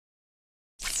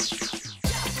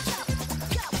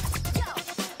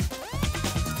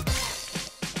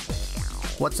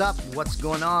What's up? What's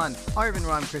going on? Arvind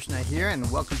Ramakrishna here, and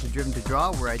welcome to Driven to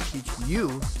Draw, where I teach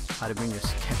you how to bring your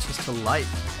sketches to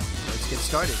life. Let's get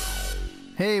started.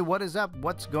 Hey, what is up?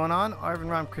 What's going on? Arvind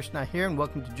Ramakrishna here, and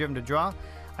welcome to Driven to Draw.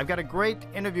 I've got a great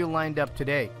interview lined up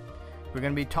today. We're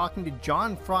going to be talking to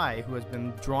John Frye, who has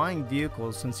been drawing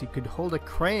vehicles since he could hold a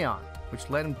crayon, which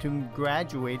led him to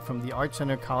graduate from the Art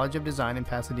Center College of Design in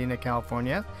Pasadena,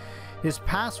 California. His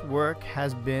past work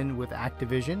has been with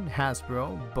Activision,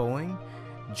 Hasbro, Boeing,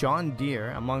 John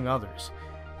Deere, among others.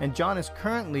 And John is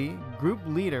currently group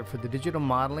leader for the digital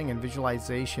modeling and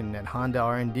visualization at Honda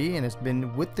R&D and has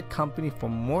been with the company for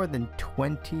more than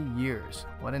 20 years.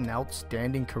 What an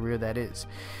outstanding career that is.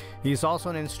 He's also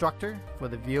an instructor for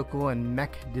the vehicle and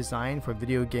mech design for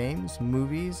video games,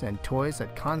 movies, and toys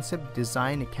at Concept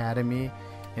Design Academy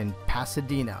in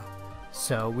Pasadena.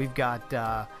 So we've got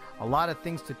a lot of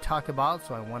things to talk about,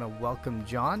 so I want to welcome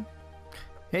John.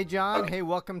 Hey John, hey,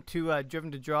 welcome to Driven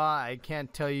to Draw. I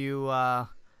can't tell you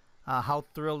how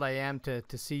thrilled I am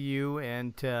to see you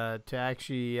and to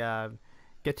actually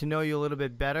get to know you a little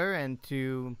bit better and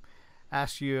to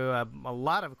ask you a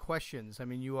lot of questions. I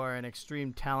mean, you are an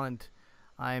extreme talent.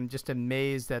 I'm just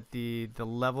amazed at the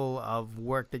level of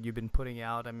work that you've been putting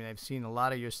out. I mean, I've seen a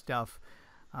lot of your stuff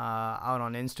out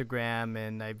on Instagram,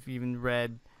 and I've even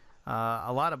read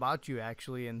a lot about you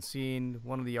actually, and seen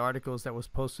one of the articles that was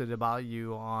posted about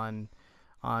you on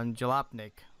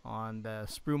Jalopnik, on the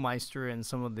Sprumeister, and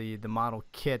some of the model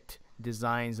kit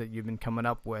designs that you've been coming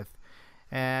up with.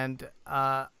 And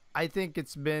I think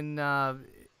it's been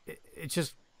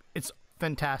it's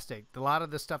fantastic. A lot of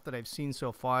the stuff that I've seen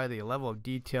so far, the level of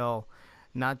detail,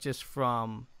 not just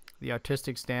from the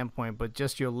artistic standpoint, but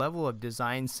just your level of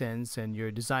design sense and your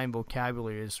design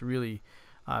vocabulary is really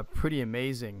pretty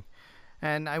amazing.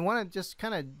 And I want to just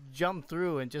kind of jump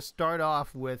through and just start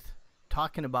off with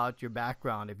talking about your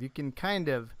background. If you can kind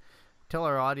of tell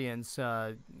our audience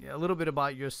a little bit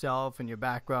about yourself and your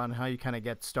background and how you kind of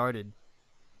get started.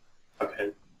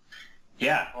 Okay.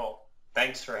 Yeah, well,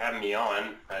 thanks for having me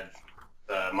on.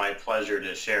 My pleasure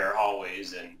to share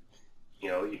always. And, you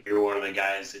know, you're one of the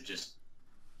guys that just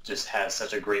has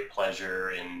such a great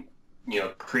pleasure in, you know,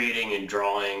 creating and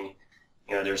drawing.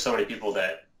 You know, there's so many people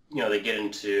that, you know, they get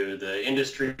into the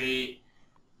industry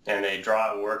and they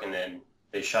draw at work and then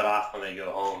they shut off when they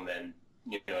go home. And,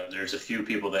 you know, there's a few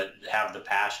people that have the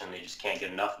passion, they just can't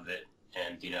get enough of it.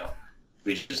 And, you know,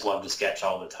 we just love to sketch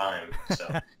all the time.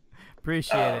 So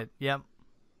appreciate it. Yep.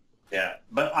 Yeah.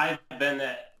 But I've been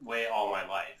that way all my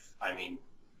life. I mean,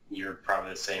 you're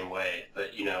probably the same way,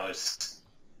 but, you know, it's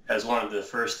as one of the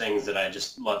first things that I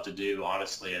just loved to do,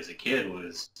 honestly, as a kid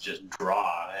was just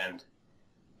draw. And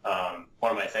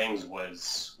one of my things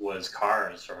was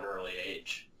cars from an early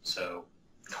age. So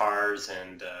cars,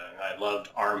 and I loved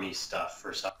Army stuff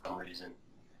for some reason.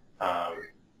 Kind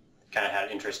of had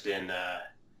interest in,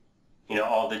 you know,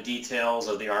 all the details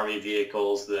of the Army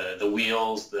vehicles, the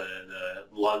wheels, the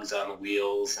lugs on the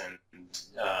wheels, and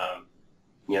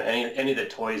you know, any of the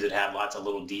toys that had lots of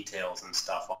little details and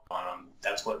stuff on them.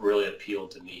 That's what really appealed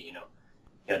to me. You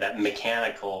know, that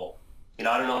mechanical. You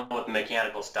know, I don't know what the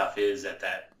mechanical stuff is at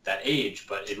that age,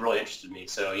 but it really interested me.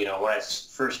 So, you know, when I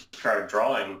first started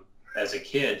drawing as a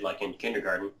kid, like in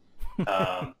kindergarten, you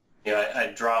know,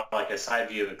 I'd draw like a side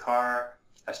view of a car.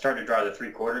 I started to draw the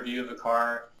three-quarter view of a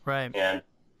car. Right. And,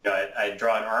 you know, I'd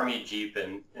draw an Army Jeep,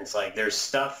 and it's like there's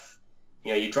stuff,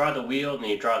 you know, you draw the wheel, and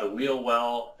you draw the wheel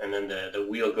well, and then the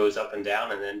wheel goes up and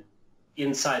down, and then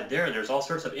inside there's all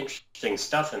sorts of interesting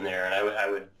stuff in there, and I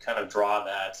would kind of draw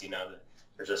that, you know,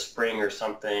 there's a spring or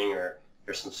something, or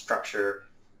there's some structure.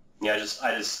 Yeah, I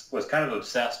just was kind of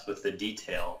obsessed with the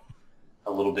detail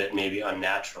a little bit, maybe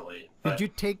unnaturally. Did you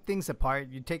take things apart?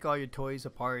 You take all your toys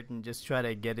apart and just try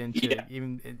to get into it,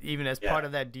 even as part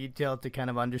of that detail, to kind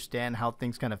of understand how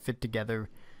things kind of fit together?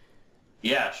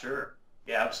 Yeah, sure.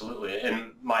 Yeah, absolutely.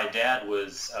 And my dad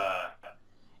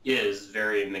is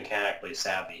very mechanically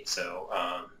savvy, so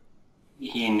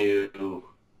he knew,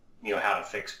 you know, how to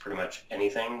fix pretty much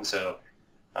anything. So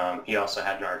he also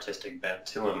had an artistic bent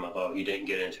to him, although he didn't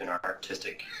get into an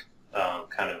artistic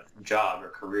kind of job or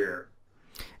career.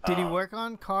 Did he work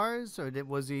on cars, or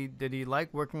did he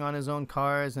like working on his own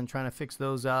cars and trying to fix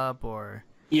those up, or?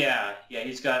 Yeah,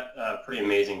 he's got a pretty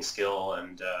amazing skill,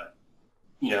 and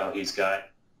you know, he's got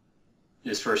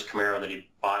his first Camaro that he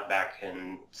bought back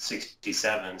in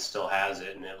 '67, still has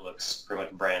it, and it looks pretty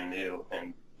much brand new.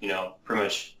 And, you know, pretty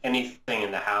much anything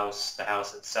in the house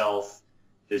itself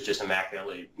is just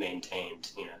immaculately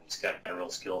maintained. You know, he's got a real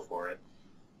skill for it.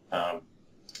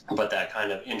 But that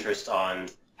kind of interest on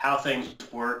how things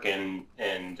work and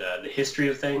the history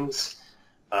of things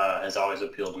has always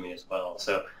appealed to me as well.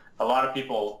 So a lot of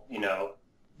people,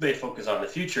 they focus on the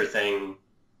future thing,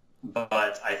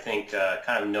 but I think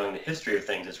kind of knowing the history of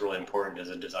things is really important as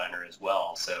a designer as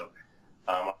well. So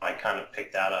I kind of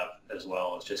picked that up as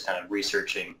well as just kind of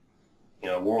researching,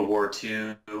 World War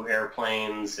II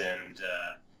airplanes and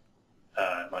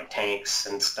like tanks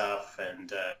and stuff,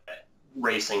 and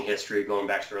racing history going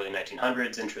back to the early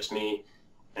 1900s interests me.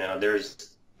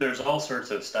 There's all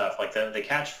sorts of stuff. Like the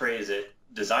catchphrase at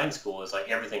design school is like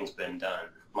everything's been done.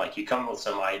 Like you come up with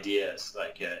some ideas,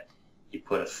 like you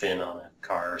put a fin on a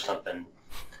car or something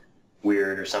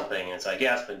weird or something, and it's like,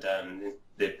 yeah, it's been done.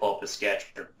 They pull up a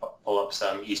sketch or pull up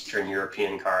some Eastern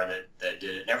European car that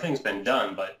did it. And everything's been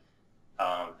done, but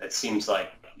it seems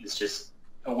like it's just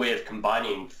a way of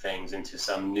combining things into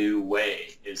some new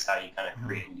way is how you kind of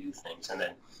create new things. And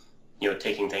then,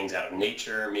 taking things out of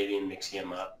nature, maybe and mixing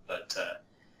them up. But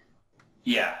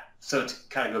yeah, so to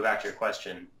kind of go back to your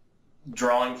question,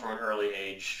 drawing from an early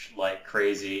age like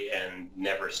crazy and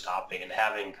never stopping and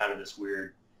having kind of this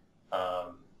weird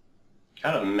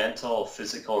kind of mental,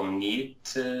 physical need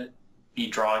to be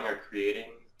drawing or creating.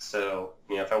 So,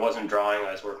 if I wasn't drawing,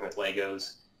 I was working with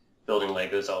Legos, building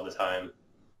Legos all the time.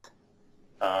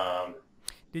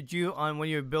 Did you, when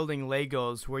you were building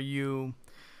Legos, were you,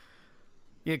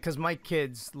 because my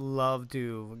kids love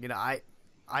to,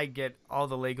 I get all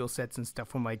the Lego sets and stuff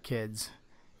for my kids.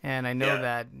 And I know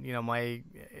that,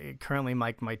 currently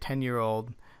my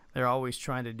 10-year-old, they're always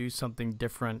trying to do something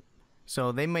different.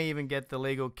 So they may even get the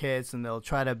Lego kits and they'll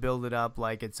try to build it up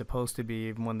like it's supposed to be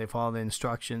even when they follow the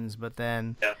instructions. But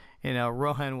then,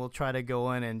 Rohan will try to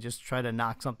go in and just try to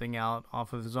knock something out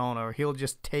off of his own, or he'll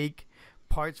just take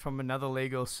parts from another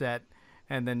Lego set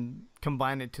and then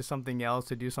combine it to something else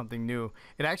to do something new.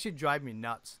 It actually drives me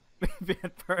nuts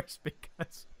at first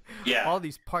because all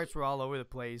these parts were all over the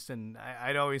place. And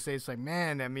I'd always say, it's like,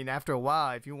 man, I mean, after a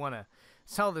while, if you want to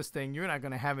sell this thing, you're not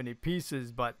going to have any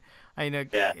pieces. But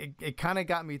it kind of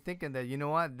got me thinking that,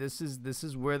 what, this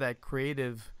is where that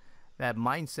creative, that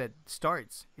mindset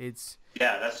starts.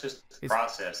 That's just the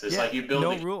process. It's like you build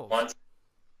it once,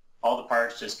 all the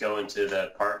parts just go into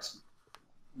the parts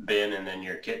bin, and then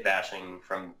you're kit bashing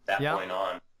from that point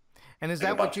on. And is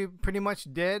that what you pretty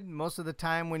much did most of the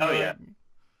time when you were...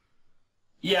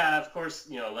 Yeah, of course,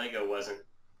 Lego wasn't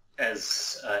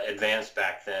as advanced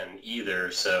back then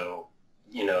either, so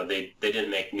they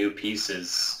didn't make new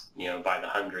pieces by the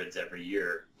hundreds every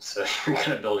year, so you're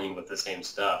kind of building with the same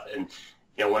stuff. And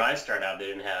when I started out, they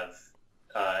didn't have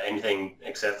anything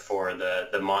except for the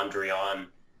Mondrian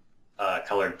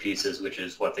colored pieces, which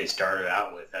is what they started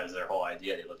out with as their whole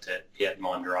idea. They looked at Piet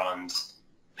Mondrian's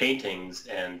paintings,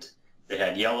 and they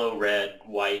had yellow, red,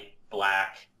 white,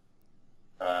 black,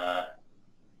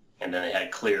 and then they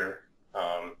had clear.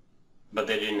 But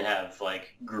they didn't have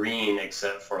like green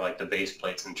except for like the base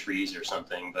plates and trees or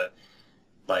something. But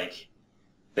like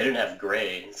they didn't have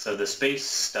gray. So the space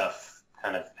stuff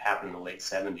kind of happened in the late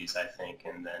 70s, I think.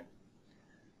 And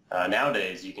then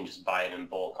nowadays you can just buy it in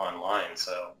bulk online.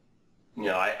 So,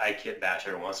 I kit bash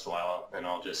every once in a while, and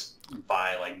I'll just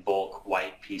buy like bulk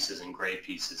white pieces and gray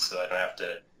pieces, so I don't have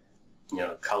to,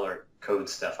 color code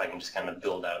stuff. I can just kind of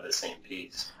build out of the same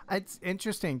piece. It's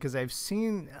interesting because I've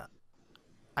seen,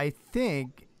 I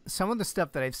think some of the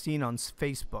stuff that I've seen on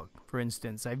Facebook, for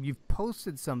instance, you've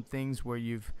posted some things where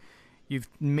you've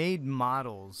made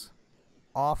models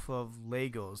off of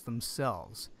Legos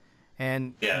themselves.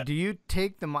 And do you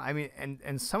take them? I mean,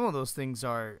 and some of those things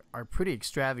are pretty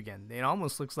extravagant. It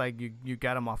almost looks like you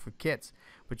got them off of kits,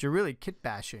 but you're really kit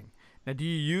bashing. Now, do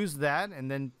you use that and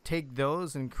then take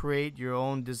those and create your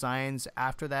own designs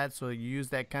after that? So you use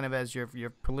that kind of as your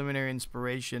preliminary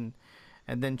inspiration,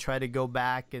 and then try to go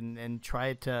back and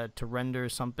try to render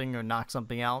something or knock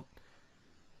something out?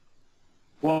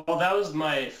 Well, that was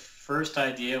my first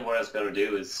idea. What I was going to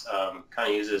do is kind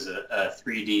of use it as a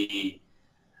 3D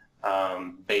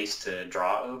base to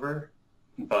draw over,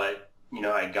 but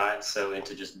I got so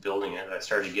into just building it, I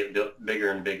started to get bigger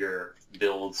and bigger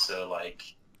builds, so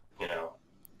like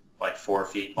 4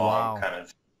 feet long kind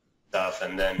of stuff.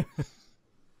 And then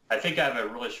I think I have a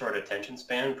really short attention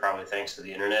span, probably thanks to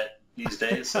the internet these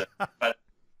days. So but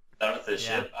done with this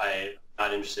ship, I'm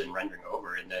not interested in rendering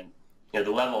over. And then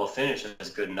the level of finish is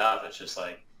good enough. It's just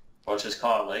like, well, let's just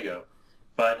call it Lego.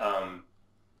 But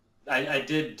I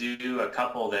did do a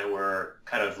couple that were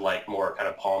kind of like more kind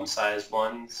of palm-sized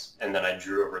ones, and then I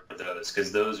drew over those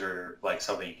because those are like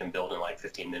something you can build in like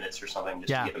 15 minutes or something,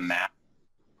 just to get a map.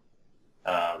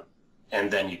 And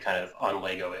then you kind of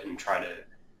un-Lego it and try to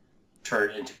turn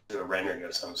it into a rendering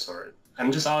of some sort.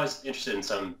 I'm just always interested in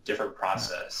some different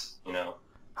process,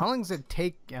 How long does it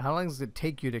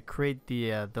take you to create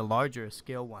the larger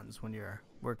scale ones when you're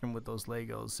working with those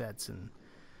Lego sets? And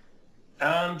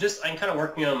Just I'm kind of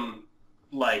working them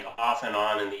like off and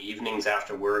on in the evenings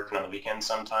after work and on the weekends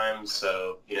sometimes.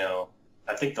 So,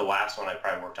 I think the last one I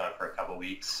probably worked on for a couple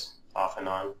weeks off and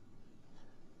on.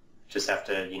 Just have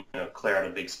to, clear out a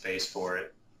big space for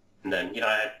it. And then,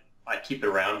 I keep it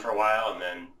around for a while and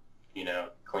then,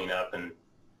 clean up and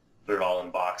put it all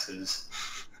in boxes.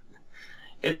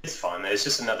 It's fun. It's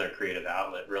just another creative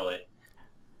outlet, really.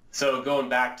 So going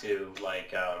back to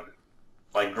like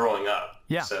growing up.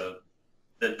 yeah, So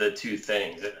the two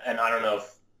things, and I don't know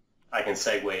if I can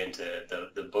segue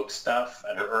into the book stuff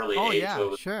at an early oh age.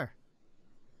 yeah, sure.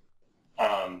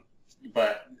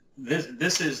 But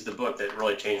this is the book that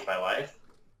really changed my life.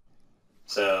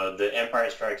 So the Empire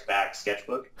Strikes Back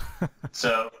sketchbook.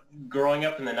 So growing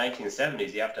up in the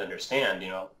 1970s, you have to understand,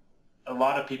 a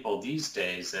lot of people these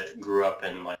days that grew up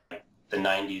in like the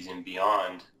 90s and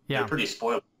beyond, they're pretty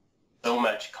spoiled. So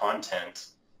much content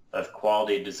of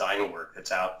quality design work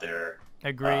that's out there.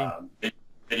 Agree.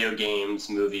 Video games,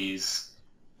 movies,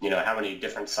 how many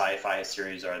different sci-fi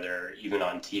series are there even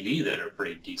on TV that are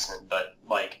pretty decent. But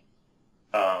like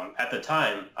at the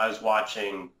time, I was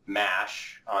watching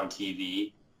MASH on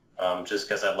TV just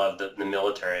because I loved the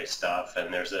military stuff.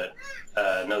 And there's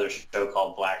another show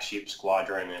called Black Sheep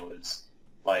Squadron. It was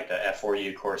like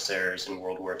F-4U Corsairs in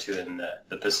World War II in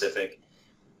the Pacific.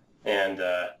 And,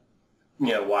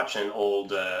 watching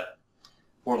old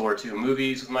World War II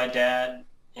movies with my dad.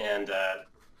 And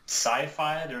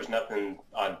sci-fi, there was nothing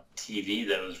on TV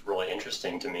that was really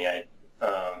interesting to me.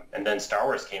 And then Star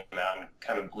Wars came out and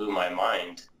kind of blew my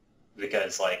mind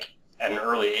because, like, at an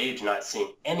early age, not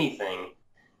seeing anything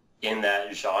in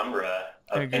that genre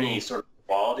of any sort of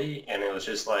quality, and it was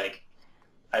just like,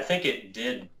 I think it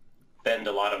did bend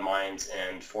a lot of minds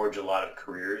and forge a lot of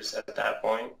careers at that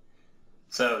point.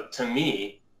 So to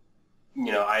me,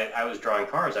 I was drawing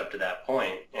cars up to that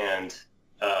point, and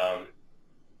I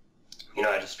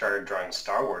just started drawing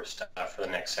Star Wars stuff for the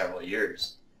next several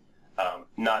years.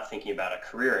 Not thinking about a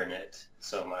career in it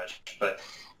so much. But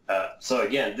so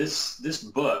again, this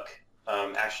book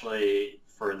actually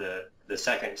for the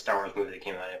second Star Wars movie that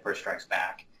came out, Empire Strikes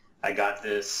Back, I got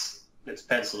this. It's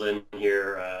penciled in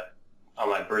here on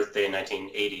my birthday in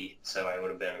 1980, so I would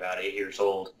have been about 8 years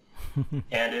old.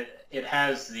 And it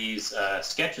has these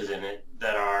sketches in it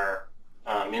that are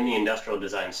in the industrial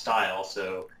design style.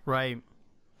 So right.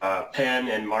 Pen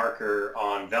and marker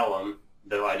on vellum.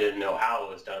 Though I didn't know how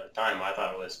it was done at the time. I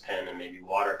thought it was pen and maybe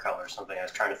watercolor or something. I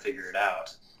was trying to figure it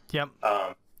out. Yep.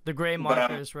 The gray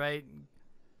markers, right?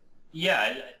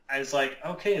 Yeah, I was like,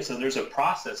 okay, so there's a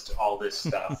process to all this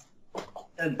stuff.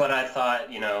 But I thought,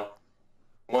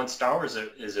 once Star Wars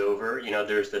is over,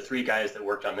 there's the three guys that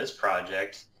worked on this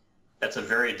project. That's a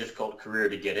very difficult career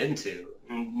to get into,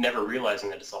 never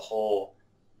realizing that it's a whole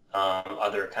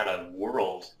other kind of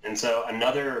world. And so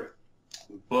another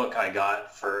book I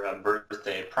got for a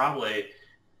birthday, probably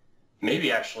maybe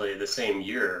actually the same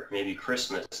year, maybe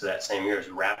Christmas that same year, is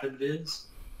Rapid Viz.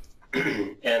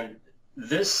 And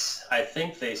this, I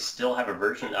think they still have a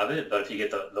version of it, but if you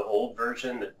get the old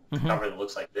version, the cover that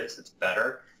looks like this, it's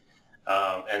better.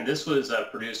 And this was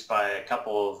produced by a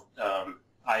couple of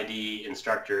ID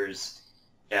instructors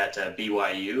at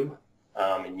BYU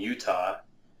in Utah.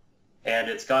 And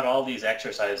it's got all these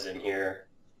exercises in here,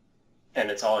 and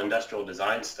it's all industrial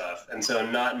design stuff. And so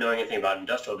not knowing anything about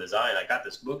industrial design, I got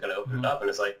this book and I opened it up and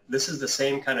it's like, this is the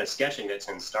same kind of sketching that's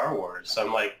in Star Wars. So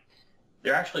I'm like,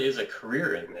 there actually is a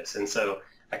career in this. And so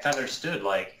I kind of understood,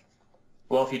 like,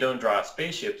 well, if you don't draw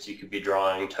spaceships, you could be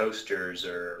drawing toasters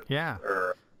or... Yeah.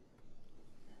 Or,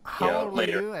 how old were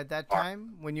you at that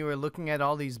time when you were looking at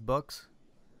all these books?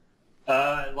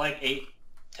 Like 8,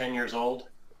 10 years old.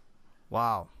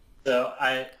 Wow. So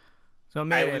it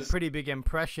made a pretty big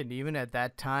impression even at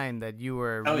that time that you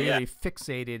were really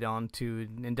fixated onto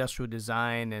industrial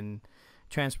design and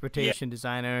transportation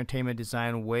design, entertainment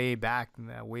design way back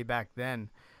then.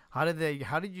 How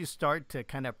did you start to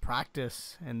kind of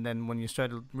practice, and then when you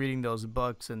started reading those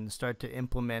books and start to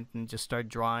implement and just start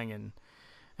drawing,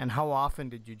 and how often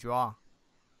did you draw?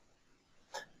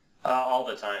 All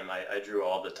the time. I drew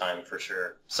all the time for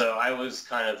sure. So I was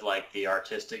kind of like the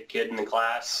artistic kid in the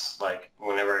class, like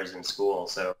whenever I was in school.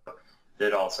 So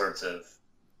did all sorts of,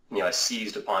 I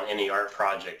seized upon any art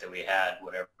project that we had,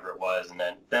 whatever it was. And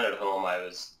then at home I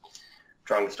was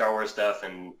drawing Star Wars stuff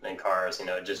and cars,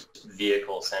 just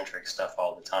vehicle-centric stuff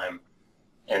all the time.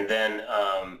 And then,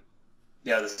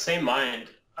 the same mind,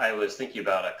 I was thinking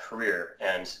about a career,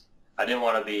 and I didn't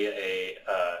want to be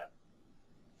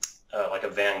like a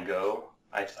Van Gogh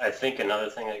I think another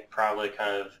thing that probably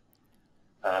kind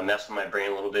of messed with my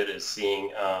brain a little bit is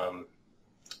seeing a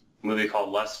movie called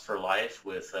Lust for Life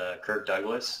with Kirk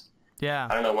Douglas. Yeah.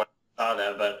 I don't know when I saw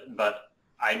that, but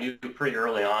I knew pretty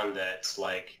early on that,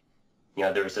 like, you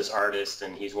know, there was this artist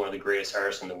and he's one of the greatest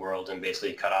artists in the world, and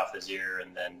basically cut off his ear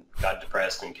and then got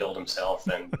depressed and killed himself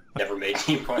and never made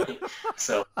any money.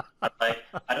 So I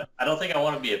don't think I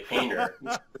want to be a painter.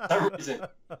 For some reason,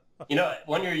 you know,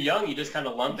 when you're young, you just kind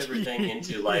of lump everything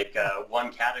into like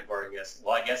one category. I guess.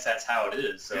 Well, I guess that's how it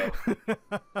is. So,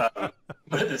 but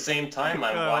at the same time,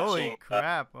 I'm watching. Holy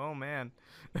crap! Oh man.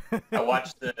 I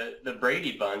watched the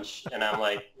Brady Bunch, and I'm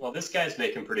like, well, this guy's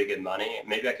making pretty good money.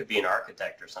 Maybe I could be an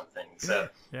architect or something. So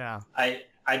yeah,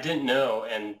 I didn't know,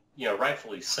 and you know,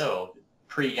 rightfully so,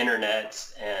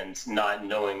 pre-internet and not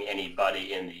knowing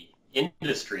anybody in the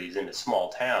industries in a small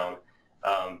town,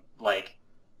 like,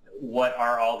 what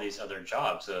are all these other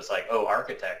jobs? So it's like, oh,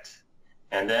 architect,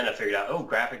 and then I figured out, oh,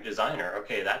 graphic designer.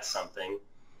 Okay, that's something.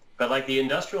 But like the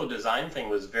industrial design thing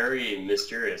was very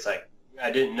mysterious. Like, I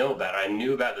didn't know about it. I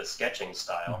knew about the sketching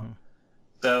style. Mm-hmm.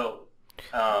 So,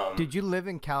 did you live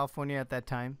in California at that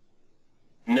time?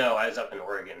 No, I was up in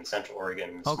Oregon, Central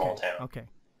Oregon, small town. Okay.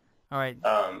 All right.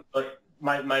 But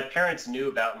my parents knew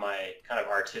about my kind of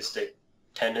artistic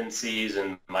tendencies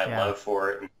and my love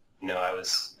for it. And, you know,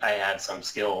 I had some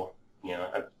skill, you know,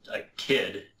 a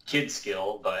kid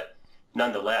skill, but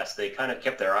nonetheless, they kind of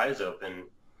kept their eyes open.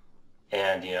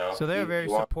 And, you know. So they're very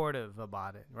supportive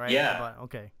about it, right? Yeah.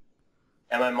 Okay.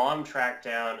 And my mom tracked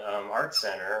down Art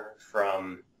Center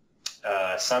from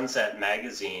Sunset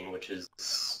Magazine, which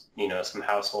is, you know, some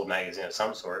household magazine of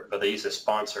some sort, but they used to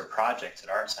sponsor projects at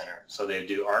Art Center, so they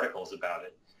do articles about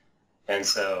it. And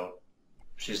so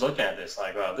she's looking at this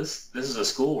like, wow, this is a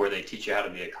school where they teach you how to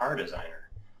be a car designer.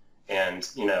 And,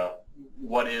 you know,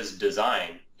 what is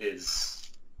design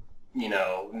is, you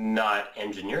know, not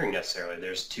engineering necessarily.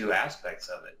 There's two aspects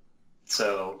of it.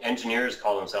 So engineers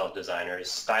call themselves designers,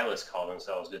 stylists call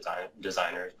themselves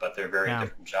designers, but they're very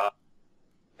different jobs.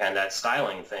 And that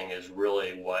styling thing is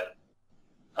really what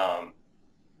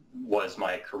was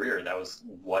my career. That was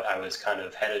what I was kind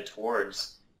of headed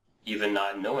towards, even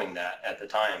not knowing that at the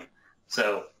time.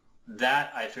 So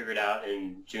that I figured out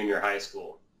in junior high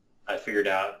school. I figured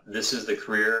out this is the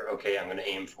career, okay, I'm going to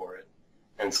aim for it.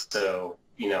 And so,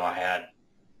 you know, I had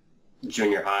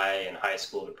junior high and high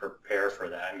school to prepare for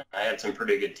that. And I had some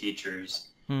pretty good teachers,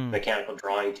 mechanical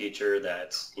drawing teacher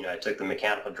that, you know, I took the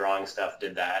mechanical drawing stuff,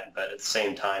 did that, but at the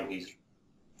same time,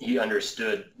 he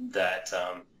understood that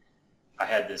I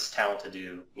had this talent to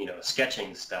do, you know,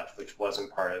 sketching stuff, which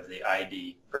wasn't part of the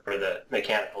ID or the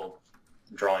mechanical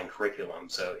drawing curriculum.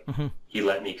 So he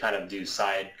let me kind of do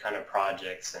side kind of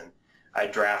projects, and I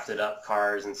drafted up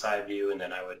cars in side view, and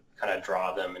then I would kind of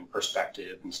draw them in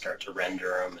perspective and start to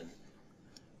render them, and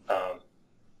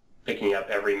picking up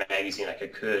every magazine I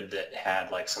could that had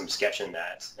like some sketch in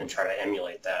that and try to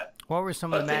emulate that. What were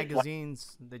some of the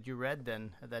magazines that you read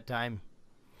then at that time?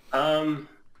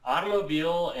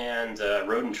 Automobile and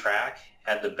Road and Track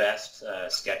had the best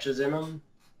sketches in them,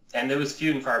 and there was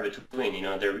few and far between. You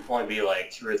know, there would only be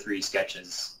like 2 or 3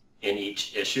 sketches in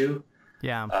each issue.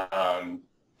 Yeah.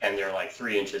 And they're like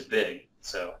 3 inches big,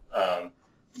 so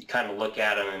you kind of look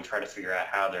at them and try to figure out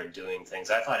how they're doing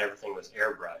things. I thought everything was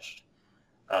airbrushed.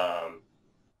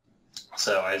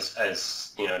 So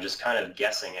as you know, just kind of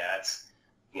guessing at,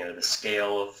 you know, the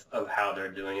scale of how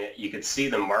they're doing it. You could see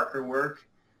the marker work,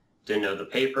 didn't know the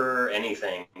paper,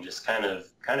 anything, just kind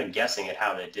of guessing at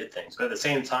how they did things. But at the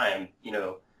same time, you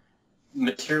know,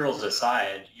 materials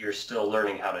aside, you're still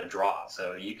learning how to draw.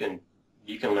 So you can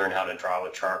learn how to draw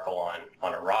with charcoal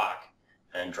on a rock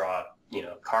and draw, you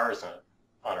know, cars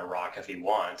on a rock if you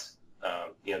want.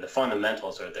 You know, the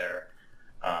fundamentals are there.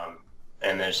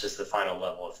 And then it's just the final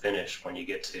level of finish when you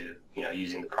get to, you know,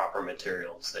 using the proper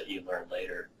materials that you learn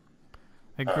later.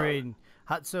 Agreed.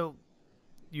 So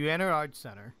you enter Art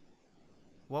Center.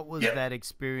 What was that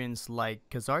experience like?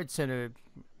 Because Art Center,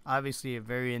 obviously a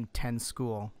very intense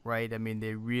school, right? I mean,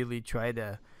 they really try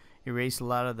to erase a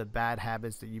lot of the bad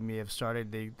habits that you may have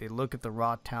started. They look at the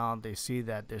raw talent. They see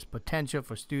that there's potential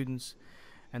for students.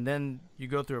 And then you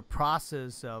go through a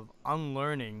process of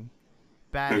unlearning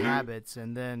bad habits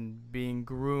and then being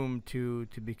groomed to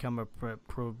become a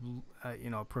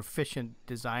proficient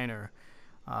designer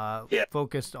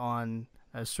focused on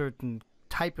a certain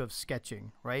type of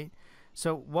sketching, right?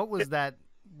 So what was that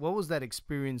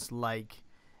experience like,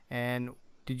 and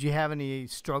did you have any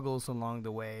struggles along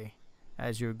the way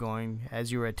as you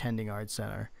were attending Art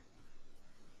Center?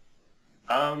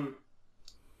 Well,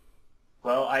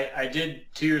 I did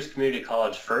 2 years community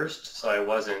college first, so I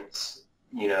wasn't,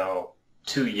 you know,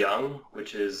 too young,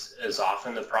 which is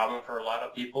often the problem for a lot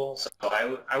of people. So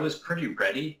I was pretty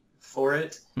ready for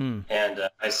it, and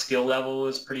my skill level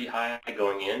was pretty high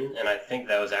going in, and I think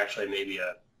that was actually maybe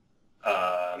a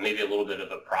little bit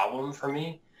of a problem for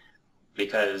me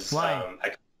because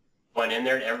I went in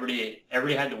there and everybody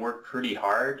had to work pretty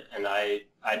hard, and I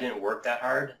didn't work that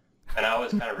hard, and I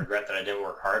always kind of regret that I didn't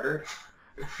work harder.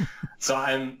 So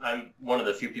I'm one of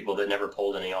the few people that never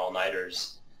pulled any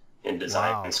all-nighters in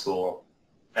design school,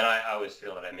 and I always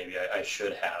feel that I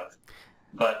should have.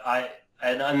 But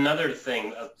and another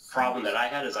thing, a problem that I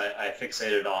had is I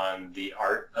fixated on the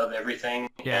art of everything,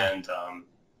 and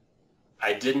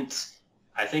I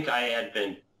think I had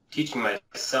been teaching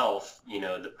myself,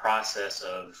 the process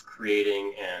of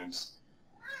creating and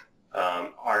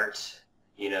art,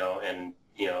 and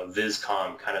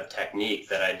VisCom kind of technique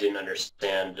that I didn't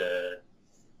understand,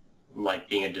 like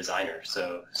being a designer.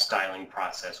 So styling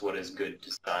process, what is good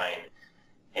design,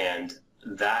 and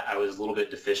that I was a little bit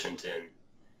deficient in.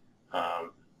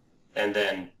 And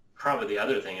then probably the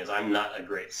other thing is I'm not a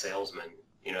great salesman.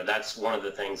 That's one of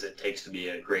the things it takes to be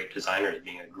a great designer, is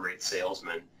being a great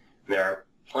salesman. And there are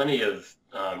plenty of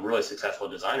really successful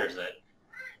designers that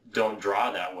don't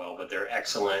draw that well, but they're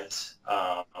excellent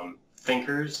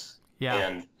thinkers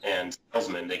and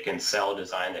salesmen. They can sell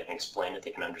design, they can explain it,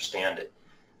 they can understand it.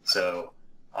 So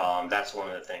that's one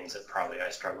of the things that probably I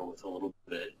struggle with a little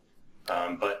bit.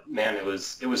 But man, it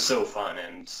was so fun,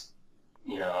 and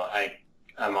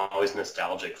I'm always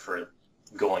nostalgic for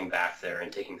going back there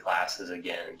and taking classes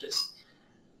again. Just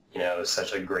it was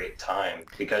such a great time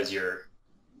because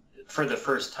for the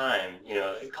first time,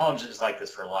 college is like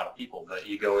this for a lot of people, but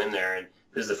you go in there and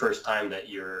this is the first time that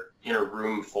you're in a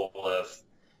room full of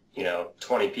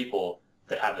 20 people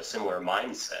that have a similar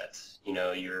mindset.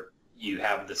 You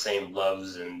have the same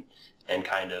loves and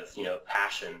kind of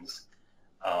passions.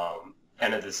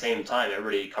 And at the same time,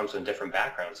 everybody comes from different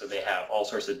backgrounds, so they have all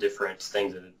sorts of different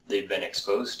things that they've been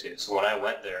exposed to. So when I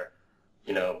went there,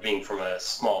 being from a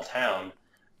small town,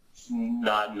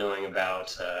 not knowing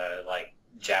about like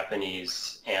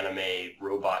Japanese anime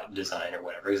robot design or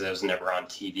whatever, because I was never on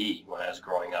TV when I was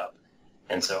growing up.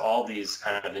 And so all these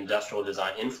kind of industrial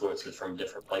design influences from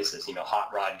different places, hot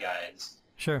rod guys.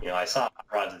 Sure. I saw hot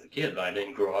rods as a kid, but I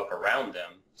didn't grow up around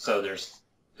them. So there's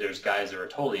guys that are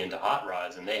totally into hot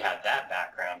rods, and they had that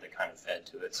background that kind of fed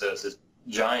to it. So it's this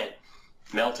giant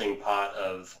melting pot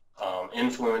of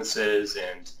influences,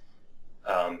 and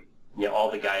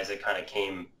all the guys that kind of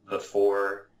came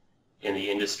before in the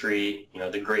industry,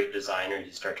 the great designers,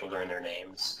 you start to learn their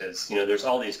names, because there's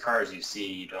all these cars you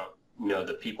see, you don't know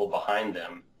the people behind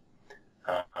them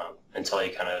until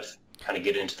you kind of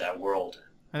get into that world.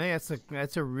 I think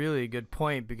that's a really good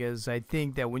point, because I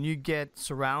think that when you get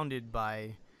surrounded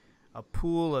by a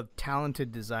pool of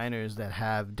talented designers that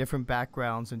have different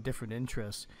backgrounds and different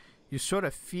interests, you sort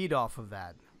of feed off of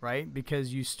that, right?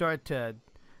 Because you start to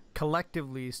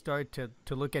collectively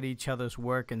look at each other's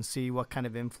work and see what kind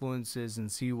of influences and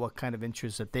see what kind of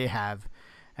interests that they have,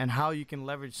 and how you can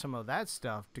leverage some of that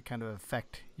stuff to kind of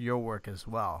affect your work as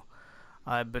well.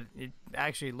 But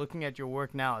actually, looking at your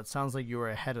work now, it sounds like you were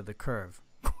ahead of the curve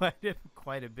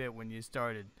quite a bit when you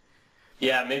started.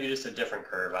 Yeah, maybe just a different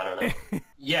curve. I don't know.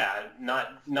 Yeah,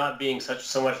 not being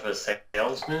so much of a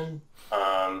salesman.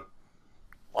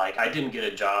 Like I didn't get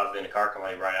a job in a car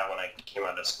company right out when I came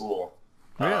out of school.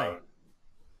 Really?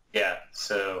 Yeah.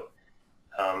 So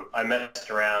I messed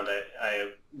around.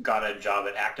 I got a job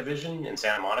at Activision in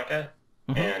Santa Monica,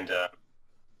 and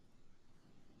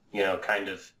kind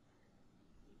of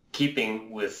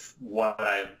keeping with what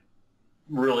I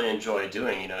really enjoy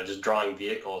doing, just drawing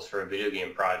vehicles for a video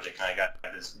game project. And I got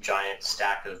this giant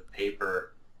stack of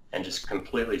paper and just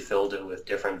completely filled it with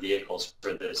different vehicles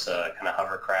for this kind of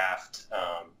hovercraft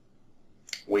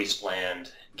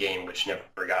wasteland game, which never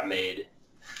got made.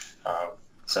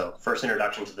 So first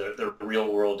introduction to the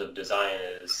real world of design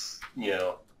is,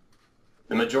 the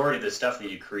majority of the stuff that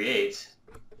you create,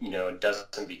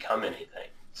 doesn't become anything.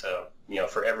 So,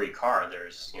 for every car,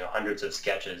 there's, hundreds of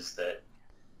sketches that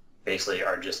basically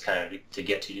are just kind of to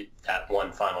get to that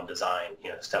one final design,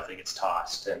 stuff that gets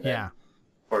tossed. And then, of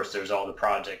course, there's all the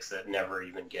projects that never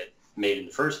even get made in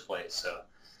the first place. So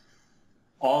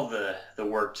all the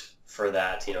work for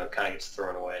that, kind of gets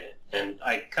thrown away. And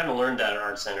I kind of learned that at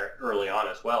Art Center early on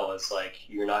as well. It's like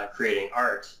you're not creating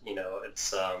art,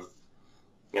 it's,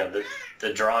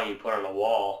 the drawing you put on the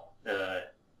wall,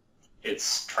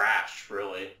 it's trash,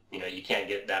 really. You can't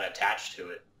get that attached to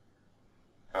it.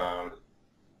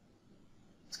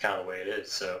 It's kind of the way it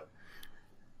is. So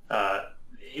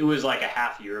it was like a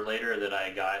half year later that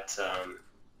I got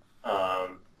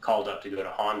called up to go to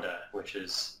Honda, which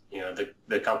is,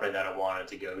 the company that I wanted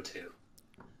to go to.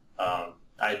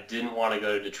 I didn't want to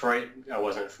go to Detroit. I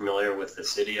wasn't familiar with the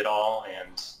city at all,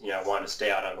 and I wanted to stay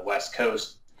out on the West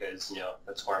Coast because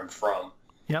that's where I'm from.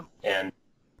 Yep. And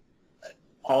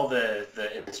all the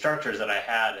instructors that I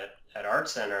had at Art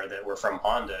Center that were from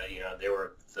Honda, they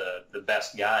were the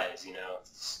best guys,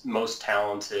 most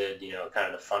talented,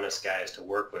 kind of the funnest guys to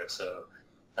work with. So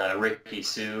Ricky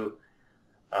Sue,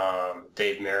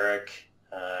 Dave Merrick,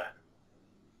 a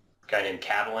guy named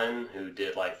Catalin who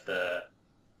did like the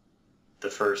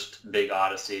first big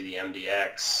Odyssey, the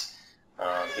MDX.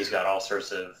 He's got all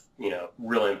sorts of,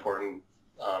 really important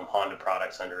Honda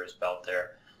products under his belt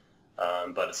there.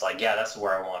 But it's like, yeah, that's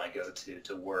where I want to go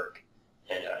to work.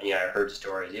 And, I heard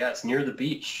stories. Yeah, it's near the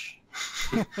beach.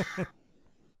 I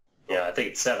think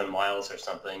it's 7 miles or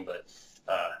something. But,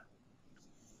 that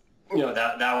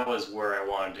was where I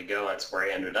wanted to go. That's where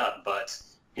I ended up. But,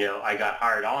 I got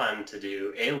hired on to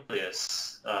do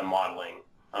alias modeling.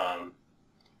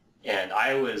 And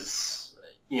I was,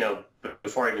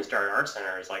 before I even started Art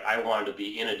Center, it's like I wanted to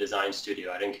be in a design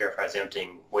studio. I didn't care if I was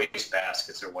emptying waste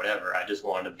baskets or whatever. I just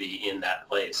wanted to be in that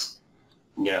place.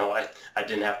 I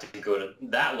didn't have to go to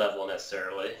that level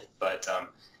necessarily, but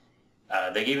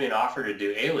they gave me an offer to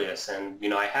do alias, and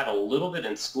I had a little bit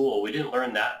in school. We didn't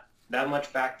learn that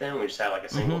much back then. We just had like a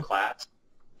single class,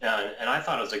 and I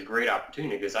thought it was a great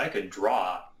opportunity because I could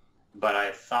draw, but I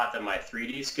thought that my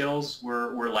 3D skills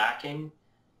were lacking.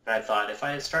 And I thought if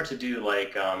I start to do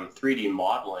like 3D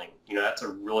modeling, that's a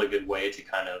really good way to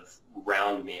kind of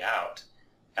round me out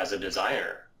as a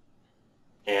designer.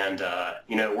 And,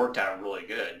 it worked out really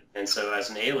good. And so as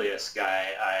an alias guy,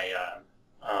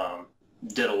 I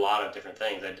did a lot of different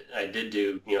things. I did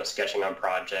do, sketching on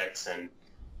projects and,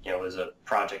 was a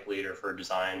project leader for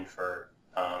design for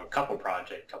a couple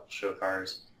show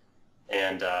cars.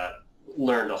 And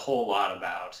learned a whole lot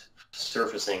about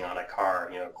surfacing on a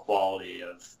car, quality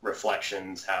of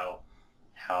reflections, how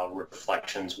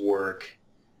reflections work,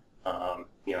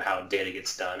 how data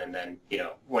gets done. And then,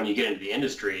 when you get into the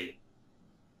industry,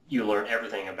 you learn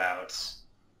everything about,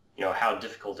 how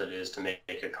difficult it is to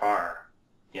make a car,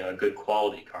 a good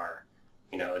quality car.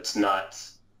 It's not,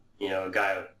 a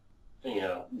guy,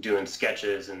 doing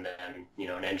sketches and then,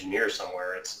 an engineer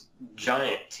somewhere. It's a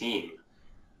giant team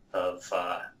of,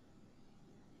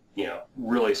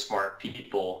 really smart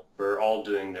people who are all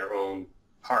doing their own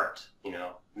part. They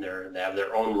have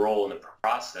their own role in the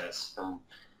process, from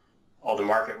all the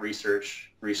market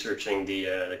research, researching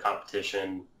the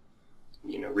competition,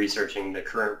 researching the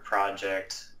current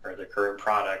project or the current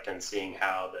product and seeing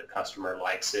how the customer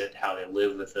likes it, how they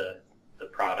live with the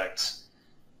products.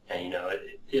 And,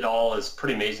 it all is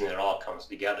pretty amazing that it all comes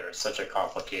together. It's such a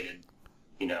complicated,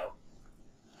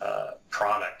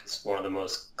 product. It's one of the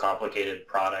most complicated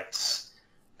products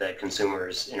that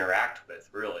consumers interact with,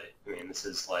 really. I mean, this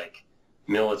is like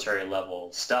military level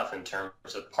stuff in terms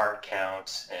of part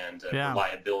count and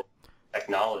reliability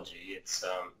technology. It's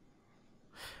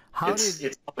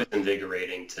it's always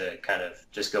invigorating to kind of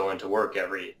just go into work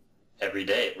every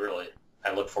day, really.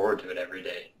 I look forward to it every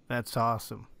day. That's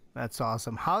awesome. That's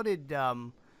awesome. How did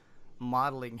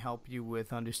modeling help you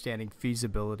with understanding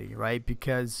feasibility, right?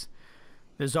 Because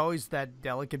there's always that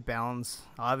delicate balance,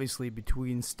 obviously,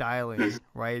 between styling,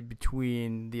 right?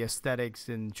 Between the aesthetics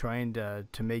and trying to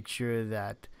make sure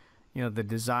that, the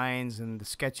designs and the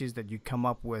sketches that you come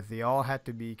up with, they all have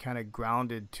to be kind of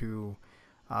grounded to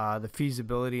the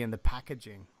feasibility and the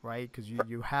packaging, right? Because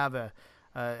you have a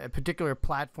particular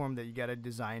platform that you got to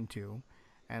design to.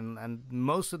 And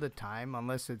most of the time,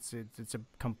 unless it's a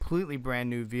completely brand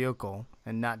new vehicle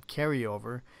and not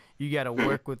carryover, you got to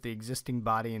work with the existing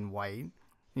body in white,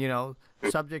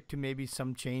 subject to maybe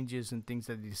some changes and things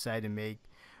that you decide to make.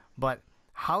 But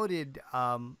how did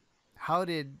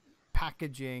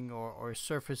packaging or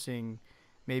surfacing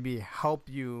maybe help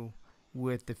you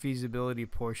with the feasibility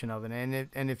portion of it? And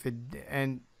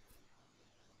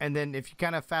then if you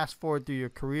kind of fast forward through your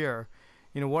career,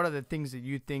 what are the things that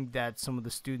you think that some of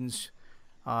the students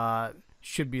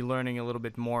should be learning a little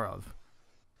bit more of?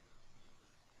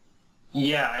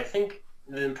 Yeah, I think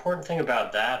the important thing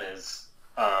about that is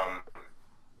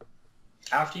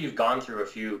after you've gone through a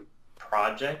few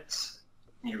projects,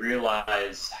 you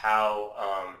realize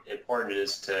how important it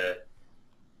is to,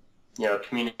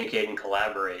 communicate and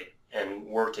collaborate and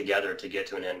work together to get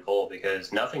to an end goal,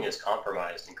 because nothing is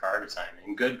compromised in car design.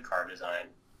 In good car design,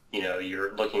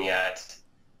 you're looking at,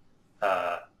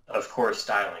 of course,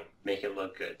 styling, make it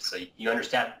look good. So you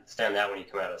understand that when you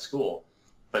come out of school.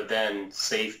 But then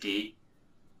safety,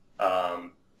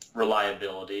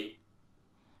 reliability,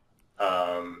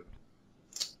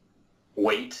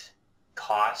 weight,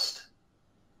 cost.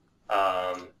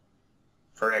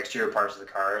 For exterior parts of the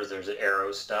cars, there's the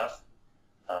aero stuff.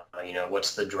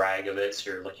 What's the drag of it?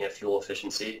 So you're looking at fuel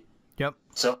efficiency. Yep.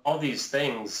 So all these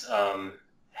things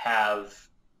have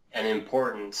an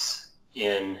importance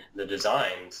in the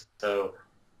designs. So,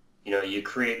 you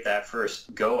create that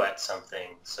first go at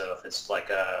something. So if it's like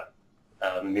a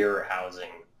mirror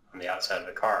housing on the outside of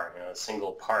a car, a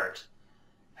single part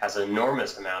has an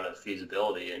enormous amount of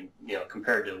feasibility. And,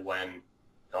 compared to when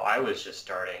I was just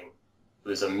starting, it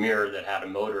was a mirror that had a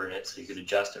motor in it so you could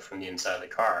adjust it from the inside of the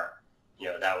car.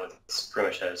 That was pretty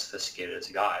much as sophisticated as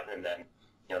it got. And then,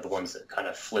 the ones that kind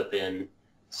of flip in.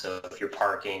 So if you're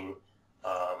parking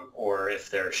or if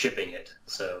they're shipping it.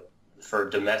 So for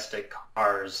domestic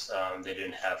cars, they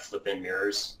didn't have flip-in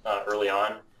mirrors early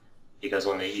on, because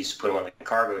when they used to put them on the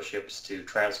cargo ships to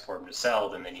transport them to sell,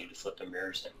 then they needed to flip the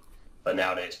mirrors in. But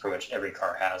nowadays, pretty much every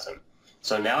car has them.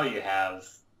 So now you have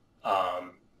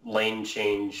lane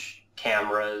change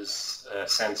cameras,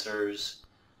 sensors.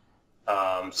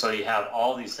 So you have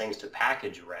all these things to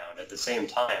package around. At the same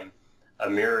time, a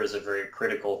mirror is a very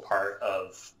critical part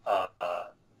of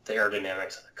the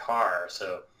aerodynamics of the car.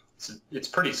 So it's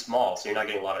pretty small, so you're not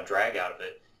getting a lot of drag out of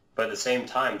it. But at the same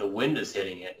time, the wind is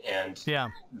hitting it and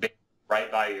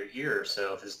right by your ear.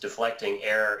 So if it's deflecting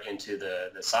air into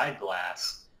the side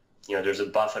glass, there's a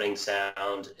buffeting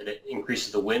sound, and it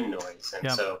increases the wind noise.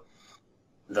 And so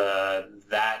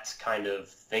that kind of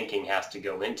thinking has to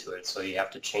go into it. So you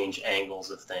have to change angles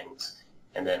of things.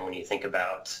 And then when you think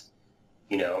about,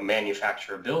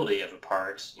 manufacturability of a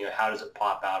part, how does it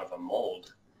pop out of a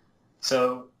mold?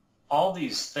 So all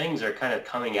these things are kind of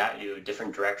coming at you in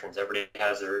different directions. Everybody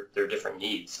has their different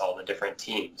needs, all the different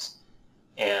teams.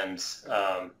 And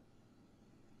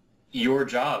your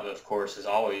job, of course, is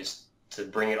always to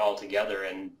bring it all together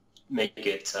and make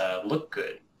it look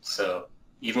good. So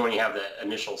even when you have the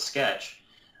initial sketch,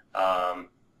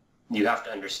 you have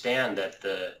to understand that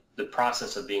the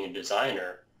process of being a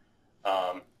designer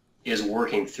is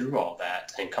working through all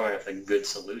that and coming up with a good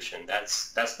solution.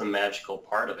 That's the magical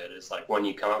part of it, is like when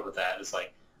you come up with that, it's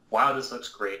like, wow, this looks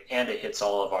great, and it hits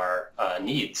all of our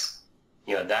needs.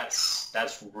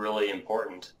 That's really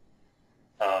important.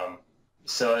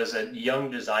 So as a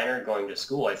young designer going to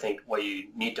school, I think what you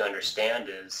need to understand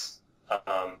is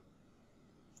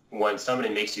when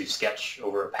somebody makes you sketch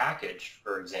over a package,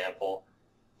 for example,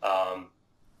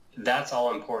 that's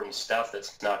all important stuff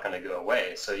that's not going to go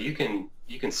away. So you can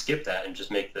skip that and just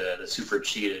make the super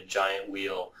cheated giant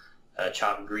wheel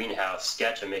chopped greenhouse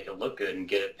sketch and make it look good and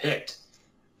get it picked.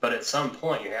 But at some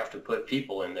point you have to put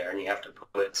people in there, and you have to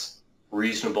put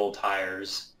reasonable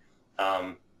tires,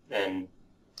 and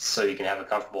so you can have a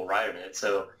comfortable ride in it.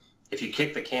 So if you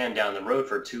kick the can down the road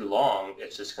for too long,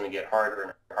 it's just going to get harder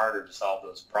and harder to solve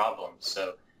those problems.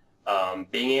 So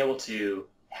being able to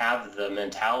have the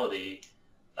mentality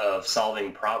of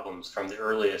solving problems from the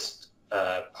earliest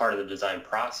part of the design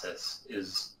process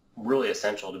is really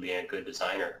essential to being a good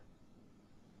designer.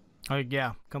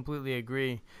 Yeah, completely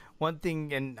agree. One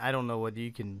thing, and I don't know whether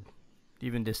you can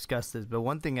even discuss this, but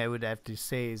one thing I would have to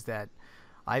say is that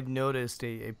I've noticed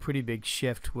a pretty big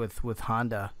shift with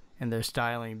Honda and their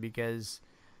styling, because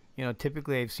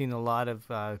typically I've seen a lot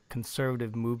of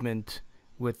conservative movement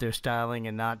with their styling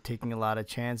and not taking a lot of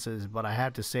chances. But I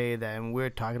have to say that, and we were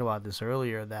talking about this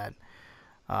earlier, that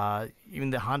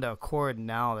even the Honda Accord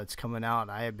now that's coming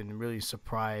out, I have been really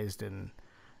surprised and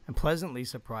pleasantly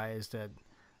surprised at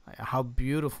how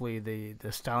beautifully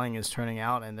the styling is turning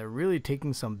out, and they're really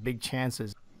taking some big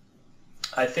chances.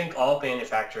 I think all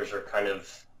manufacturers are kind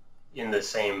of in the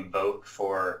same boat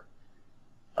for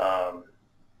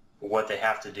what they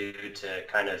have to do to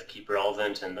kind of keep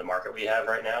relevant in the market we have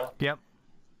right now. Yep.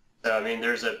 So I mean,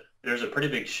 there's a pretty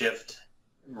big shift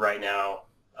right now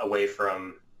away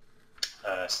from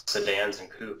sedans and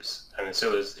coupes. I mean,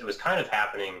 so it was kind of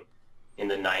happening in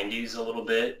the 90s a little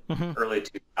bit, early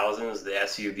 2000s, the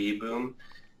SUV boom.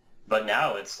 But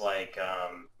now it's like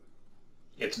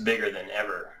it's bigger than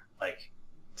ever. Like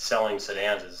selling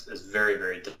sedans is very,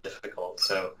 very difficult.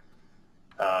 So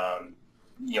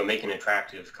making an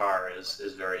attractive car is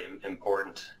very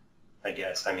important, I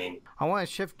guess. I mean, I want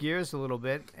to shift gears a little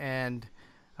bit, and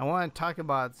I want to talk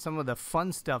about some of the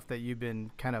fun stuff that you've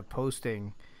been kind of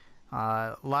posting.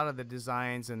 A lot of the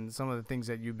designs and some of the things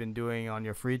that you've been doing on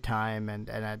your free time and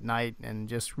at night, and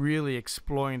just really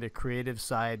exploring the creative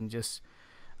side. And just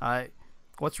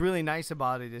what's really nice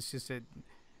about it is just that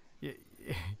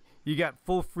you got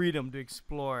full freedom to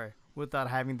explore without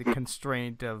having the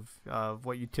constraint of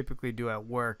what you typically do at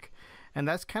work. And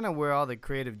that's kind of where all the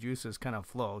creative juices kind of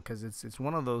flow, because it's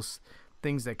one of those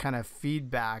things that kind of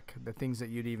feedback the things that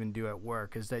you'd even do at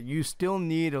work, is that you still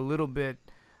need a little bit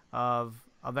of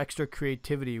extra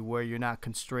creativity where you're not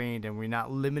constrained and we're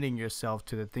not limiting yourself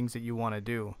to the things that you want to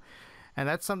do. And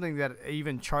that's something that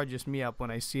even charges me up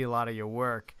when I see a lot of your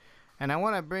work. And I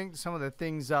want to bring some of the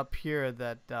things up here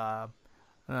that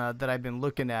that I've been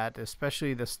looking at,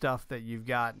 especially the stuff that you've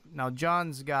got. Now,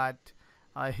 John's got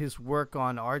his work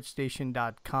on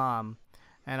artstation.com,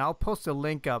 and I'll post a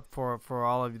link up for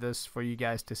all of this for you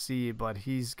guys to see. But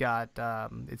he's got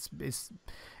it's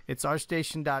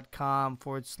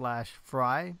artstation.com/Frye,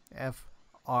 Frye.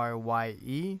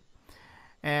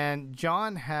 And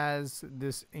John has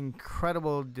this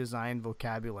incredible design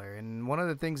vocabulary. And one of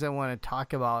the things I want to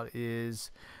talk about is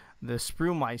the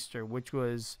Sprumeister, which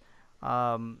was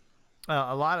a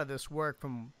lot of this work,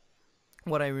 from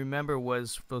what I remember,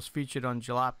 was featured on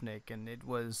Jalopnik. And it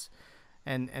was,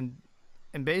 and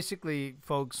basically,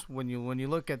 folks, when you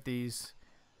look at these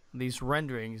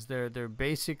renderings, they're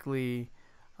basically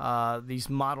these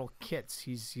model kits.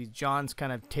 John's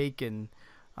kind of taken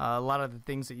a lot of the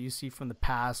things that you see from the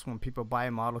past when people buy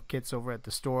model kits over at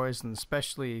the stores, and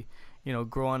especially,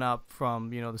 growing up from,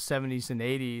 the 70s and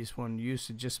 80s, when you used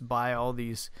to just buy all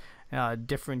these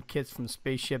different kits from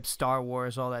spaceships, Star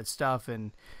Wars, all that stuff,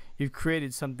 and you've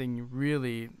created something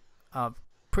really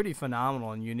pretty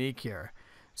phenomenal and unique here.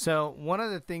 So one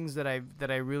of the things that I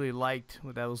really liked,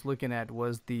 what I was looking at,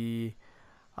 was the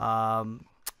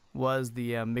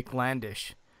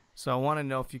McLandish. So I want to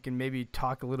know if you can maybe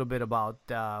talk a little bit about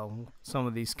some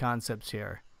of these concepts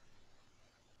here.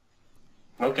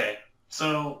 Okay,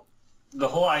 so the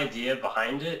whole idea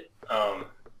behind it, I'm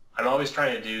always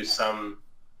trying to do some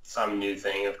new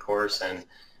thing, of course, and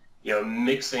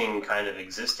mixing kind of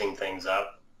existing things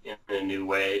up in a new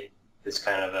way is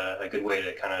kind of a good way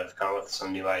to kind of come up with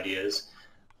some new ideas.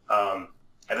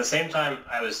 At the same time,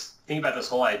 I was thinking about this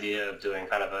whole idea of doing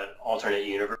kind of an alternate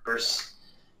universe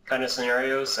kind of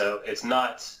scenario, so it's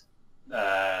not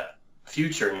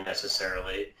future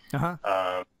necessarily,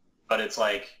 but it's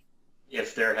like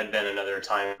if there had been another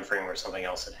time frame where something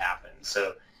else had happened.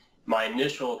 So my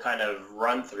initial kind of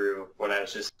run through when I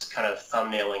was just kind of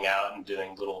thumbnailing out and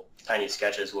doing little tiny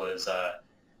sketches was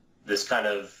this kind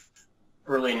of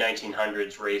early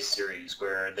 1900s race series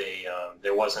where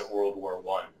there wasn't World War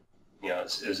I.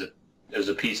 It was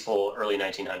a peaceful early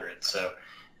 1900s. So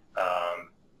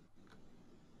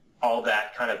all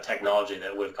that kind of technology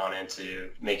that would have gone into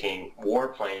making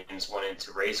warplanes went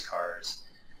into race cars.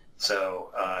 So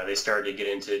they started to get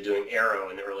into doing aero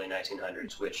in the early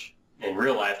 1900s, which in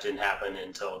real life didn't happen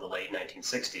until the late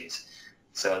 1960s.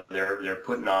 So they're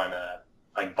putting on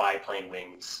like biplane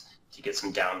wings to get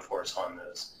some downforce on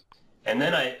those. And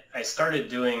then I started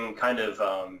doing kind of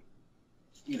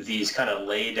these kind of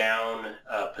lay down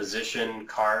position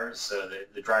cars, so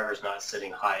that the driver's not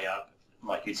sitting high up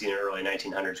like you'd see in an early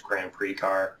 1900s Grand Prix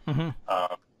car,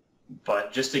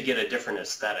 but just to get a different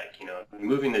aesthetic,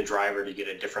 moving the driver to get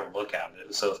a different look out of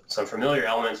it. So some familiar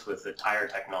elements with the tire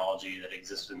technology that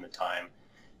existed in the time,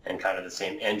 and kind of the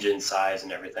same engine size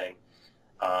and everything,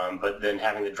 but then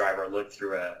having the driver look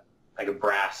through a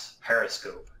brass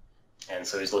periscope. And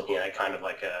so he's looking at it kind of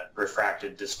like a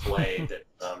refracted display that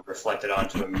reflected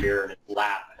onto a mirror in his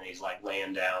lap, and he's like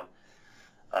laying down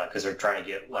because they're trying to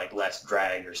get like less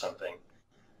drag or something.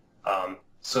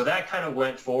 So that kind of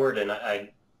went forward, and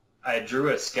I drew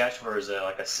a sketch where it was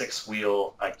like a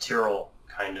six-wheel, like Tyrrell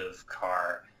kind of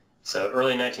car. So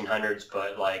early 1900s,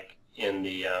 but like in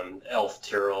the Elf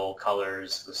Tyrrell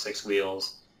colors with six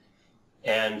wheels.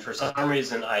 And for some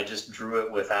reason, I just drew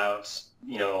it without,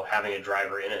 having a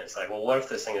driver in it. It's like, well, what if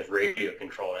this thing is radio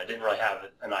controlled? And I didn't really have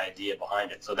an idea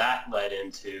behind it. So that led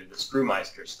into the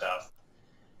Sprumeister stuff,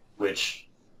 which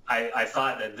I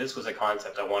thought that this was a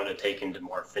concept I wanted to take into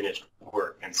more finished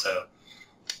work. And so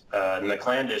the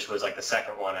McLandish was like the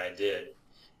second one I did.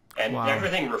 And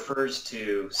everything refers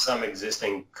to some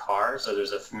existing car. So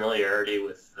there's a familiarity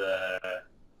with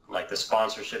the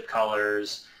sponsorship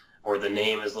colors, or the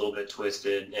name is a little bit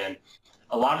twisted. And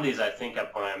a lot of these I think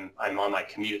up when I'm on my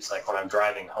commutes, like when I'm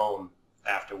driving home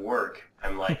after work,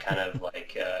 I'm like kind of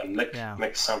like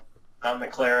not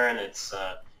McLaren. It's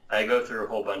I go through a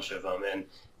whole bunch of them, and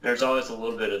there's always a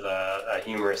little bit of a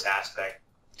humorous aspect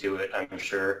to it, I'm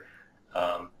sure.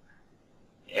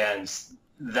 And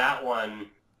that one,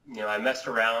 I messed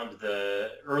around.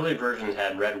 The early version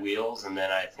had red wheels, and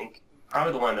then I think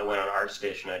probably the one that went on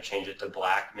ArtStation, I changed it to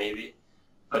black maybe.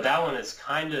 But that one is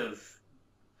kind of,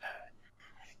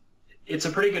 it's a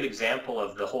pretty good example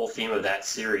of the whole theme of that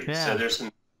series. Yeah. So there's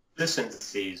some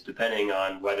consistencies depending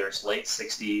on whether it's late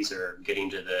 60s or getting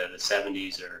to the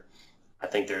 70s or I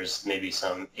think there's maybe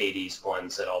some 80s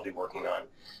ones that I'll be working on.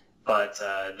 But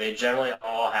they generally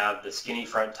all have the skinny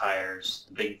front tires,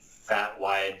 the big, fat,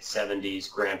 wide 70s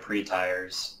Grand Prix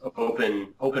tires,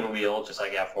 open wheel, just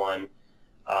like F1.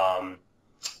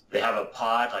 They have a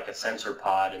pod, like a sensor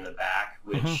pod in the back,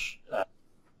 which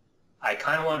I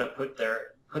kind of want to put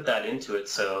that into it.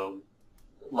 So,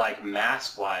 like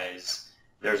mass-wise,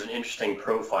 there's an interesting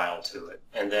profile to it.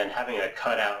 And then having a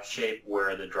cutout shape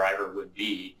where the driver would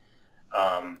be,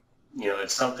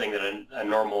 it's something that a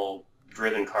normal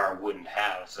driven car wouldn't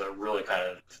have. So it really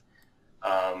kind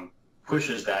of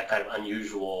pushes that kind of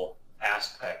unusual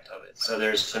aspect of it. So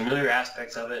there's familiar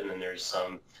aspects of it, and then there's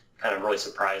some kind of really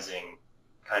surprising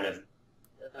kind of,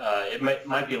 it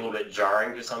might be a little bit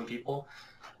jarring to some people.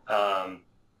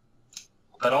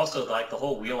 But also, like, the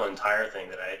whole wheel and tire thing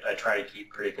that I try to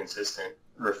keep pretty consistent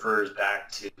refers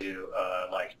back to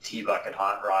like T-bucket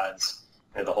hot rods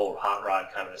and the whole hot rod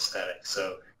kind of aesthetic.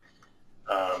 So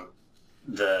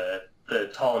the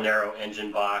tall, narrow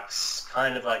engine box,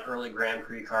 kind of like early Grand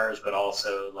Prix cars, but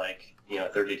also like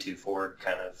 32 Ford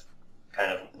kind of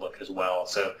look as well.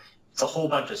 So it's a whole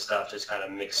bunch of stuff just kind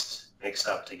of mixed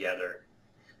up together.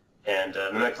 And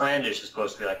the McClandish is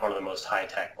supposed to be like one of the most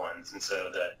high-tech ones, and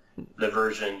so the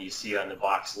version you see on the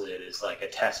box lid is like a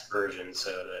test version.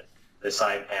 So the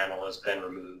side panel has been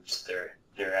removed. They're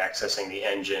accessing the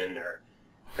engine, or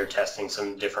they're testing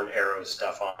some different aero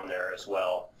stuff on there as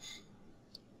well.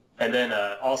 And then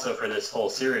also for this whole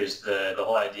series, the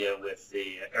whole idea with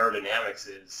the aerodynamics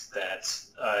is that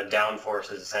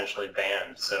downforce is essentially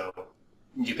banned. So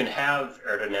you can have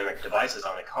aerodynamic devices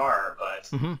on the car, but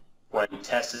when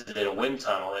tested in a wind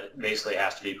tunnel, it basically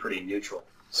has to be pretty neutral.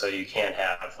 So you can't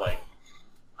have like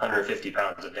 150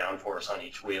 pounds of downforce on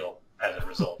each wheel as a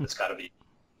result. It's got to be,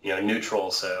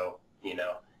 neutral. So,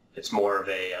 it's more of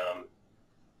a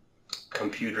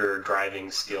computer driving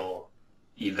skill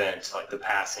event. Like the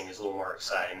passing is a little more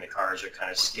exciting. The cars are kind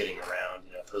of skidding around.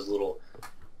 Those little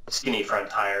skinny front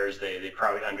tires, they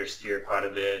probably understeer quite a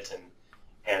bit,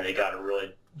 and they got to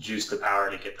really juice the power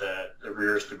to get the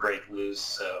rears to break loose.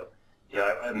 So,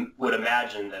 I would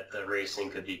imagine that the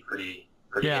racing could be pretty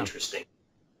interesting,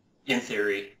 in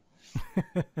theory.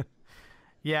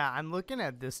 Yeah, I'm looking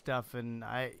at this stuff, and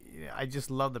I just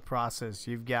love the process.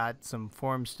 You've got some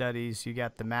form studies, you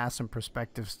got the mass and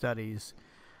perspective studies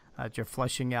that you're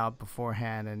fleshing out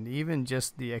beforehand, and even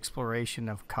just the exploration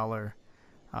of color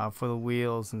for the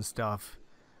wheels and stuff.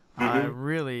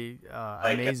 Really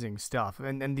amazing stuff.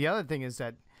 And the other thing is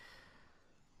that,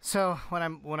 so when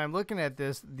I'm looking at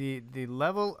this, the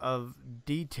level of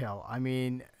detail, I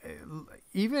mean,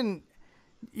 even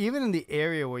in the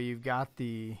area where you've got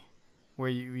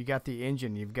you got the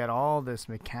engine, you've got all this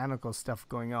mechanical stuff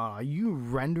going on. Are you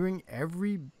rendering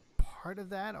every part of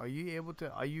that? Are you able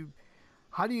to?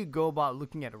 How do you go about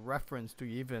looking at a reference to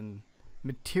even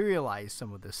materialize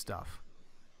some of this stuff?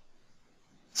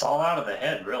 It's all out of the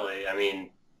head, really. I mean,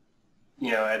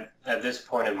 at this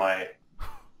point in my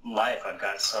life, I've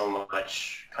got so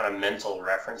much kind of mental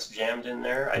reference jammed in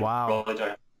there. Wow. I really don't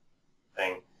have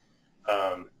anything.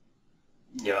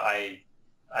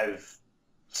 I've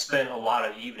spent a lot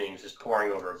of evenings just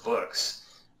poring over books,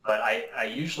 but I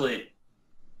usually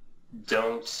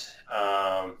don't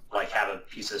have a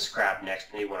piece of scrap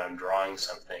next to me when I'm drawing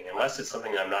something, unless it's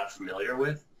something that I'm not familiar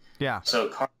with. Yeah.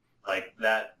 So like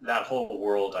that whole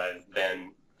world, I've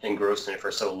been engrossed in it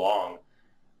for so long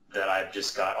that I've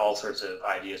just got all sorts of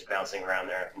ideas bouncing around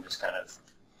there, and just kind of,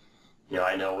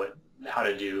 I know how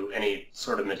to do any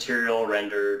sort of material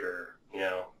rendered, or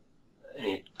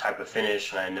any type of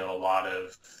finish, and I know a lot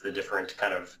of the different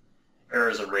kind of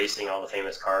eras of racing, all the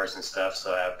famous cars and stuff.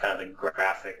 So I have kind of the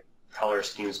graphic color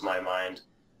schemes in my mind.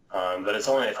 But it's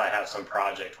only if I have some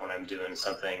project when I'm doing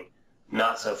something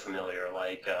not so familiar,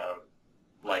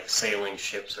 like sailing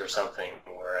ships or something,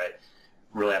 where I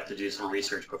really have to do some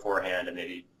research beforehand and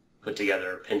maybe put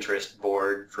together a Pinterest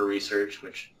board for research,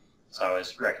 so I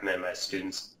always recommend my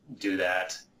students do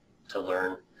that to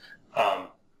learn.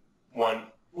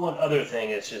 One other thing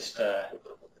is just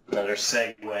another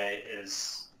segue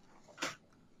is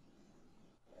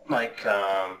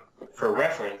for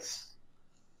reference,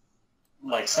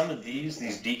 like some of these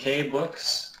DK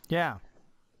books. Yeah.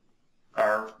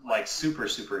 Are like super,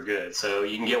 super good. So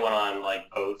you can get one on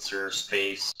like boats or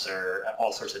space or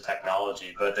all sorts of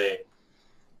technology, but they,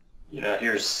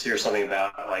 here's something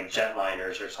about like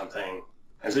jetliners or something.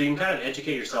 And so you can kind of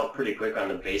educate yourself pretty quick on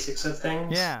the basics of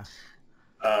things. Yeah.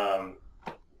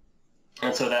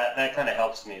 And so that kind of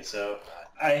helps me. So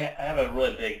I have a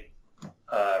really big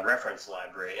reference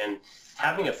library, and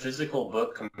having a physical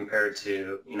book compared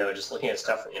to, just looking at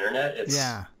stuff on the internet, it's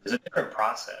a different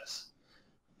process.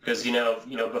 Because,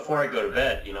 before I go to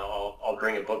bed, I'll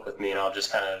bring a book with me and I'll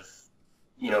just kind of,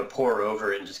 pore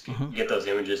over it and just get those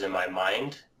images in my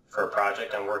mind for a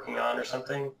project I'm working on or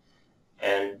something.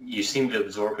 And you seem to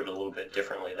absorb it a little bit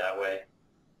differently that way.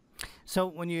 So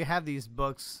when you have these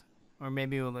books, or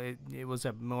maybe it was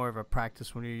more of a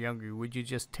practice when you were younger, would you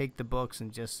just take the books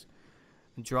and just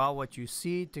draw what you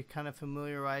see to kind of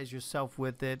familiarize yourself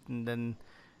with it? And then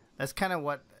that's kind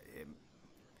of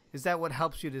is that what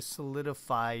helps you to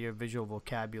solidify your visual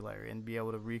vocabulary and be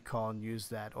able to recall and use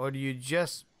that? Or do you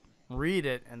just read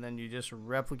it and then you just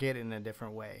replicate it in a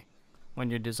different way when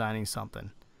you're designing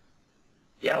something?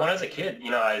 Yeah, when I was a kid,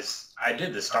 I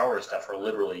did the Star Wars stuff for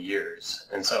literally years.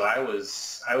 And so I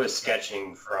was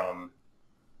sketching from,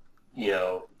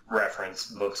 reference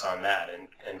books on that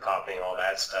and copying all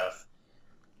that stuff.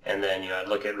 And then, I'd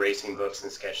look at racing books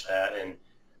and sketch that. And,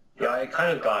 I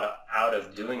kind of got out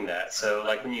of doing that. So,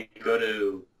 like, when you go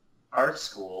to art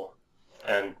school,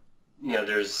 and,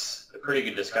 there's a pretty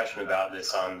good discussion about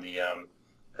this on the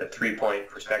 3-Point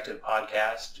Perspective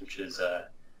podcast, which is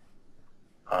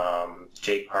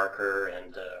Jake Parker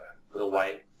and Will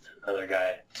White, another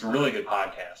guy. It's a really good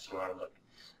podcast. You want to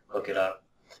look it up.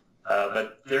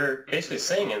 But they're basically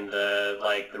saying in the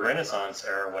Renaissance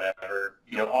era or whatever,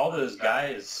 all those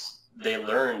guys, they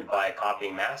learned by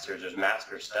copying masters. There's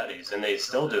master studies, and they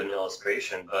still do an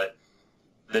illustration. But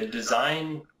the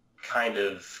design kind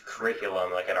of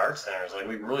curriculum, like at art centers,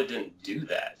 we really didn't do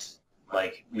that.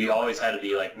 We always had to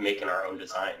be making our own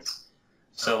designs.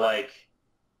 So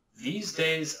these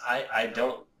days, I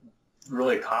don't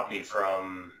really copy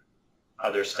from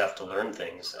other stuff to learn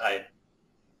things.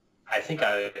 I think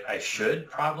I should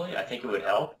probably. I think it would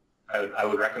help. I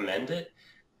would recommend it,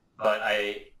 but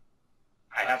I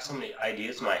have so many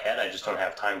ideas in my head. I just don't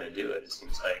have time to do it. It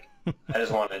seems like I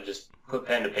just want to just put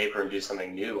pen to paper and do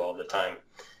something new all the time.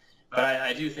 But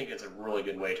I do think it's a really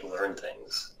good way to learn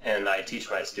things, and I teach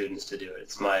my students to do it.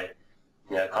 It's my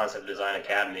Concept Design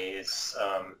Academy. It's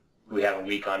we have a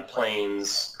week on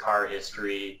planes, car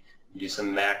history, do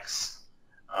some mechs,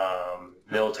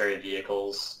 military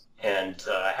vehicles, and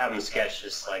I have them sketch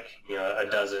just a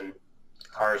dozen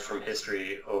cars from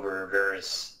history over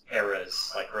various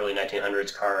eras, like early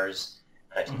 1900s cars,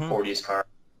 1940s cars.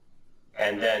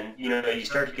 And then, you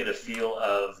start to get a feel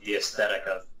of the aesthetic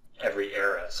of every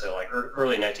era. So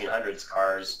early 1900s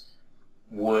cars,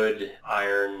 wood,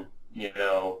 iron,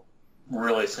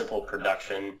 really simple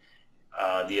production.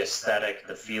 The aesthetic,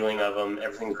 the feeling of them,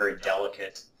 everything very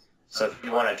delicate. So if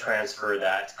you want to transfer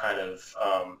that kind of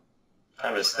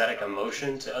aesthetic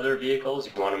emotion to other vehicles,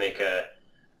 if you want to make a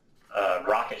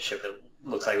rocket ship that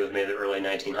looks like it was made in the early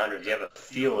 1900s, you have a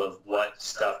feel of what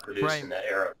stuff produced in that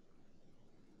era.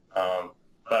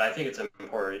 But I think it's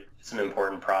an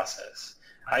important process.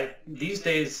 These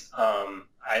days,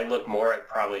 I look more at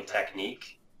probably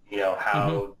technique,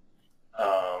 how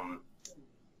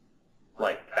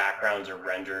backgrounds are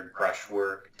rendered,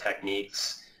 brushwork,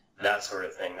 techniques, that sort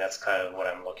of thing. That's kind of what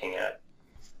I'm looking at.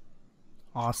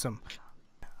 Awesome.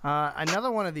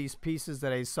 Another one of these pieces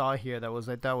that I saw here that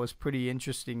I thought was pretty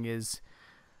interesting is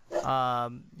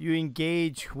you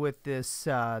engage with this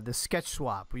the sketch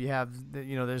swap. You have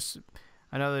there's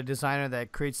another designer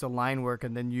that creates the line work,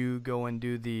 and then you go and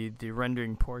do the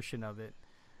rendering portion of it.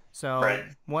 So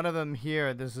one of them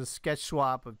here, there's a sketch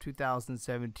swap of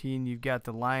 2017. You've got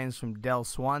the lines from Del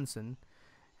Swanson,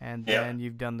 and then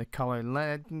you've done the color.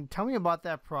 Tell me about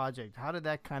that project. How did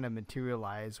that kind of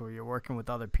materialize, where you're working with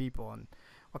other people, and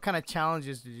what kind of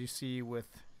challenges did you see with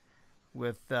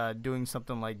doing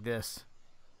something like this?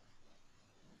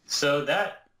 So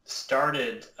that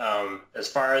started, as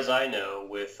far as I know,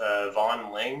 with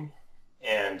Vaughn Ling,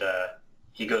 and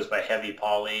he goes by Heavy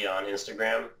Polly on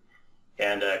Instagram,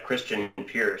 and Christian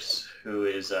Pierce, who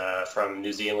is from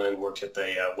New Zealand, works at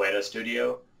the Weta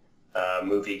studio,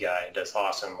 movie guy, does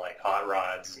awesome hot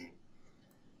rods and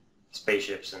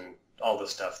spaceships and all the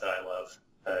stuff that I love.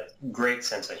 Great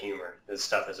sense of humor. This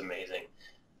stuff is amazing.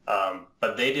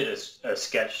 But they did a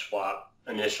sketch swap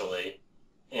initially,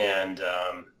 and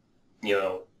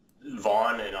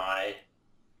Vaughn and I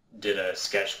did a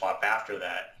sketch swap after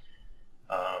that,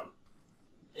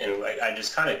 and I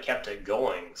just kind of kept it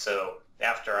going. So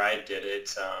after I did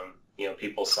it,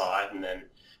 people saw it, and then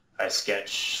I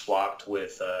sketch swapped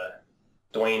with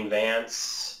Dwayne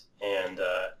Vance and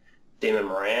Damon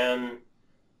Moran.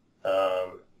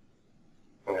 I'm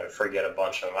going to forget a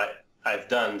bunch of them. I've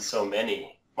done so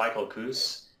many. Michael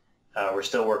Coos, we're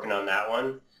still working on that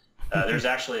one. There's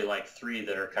actually like 3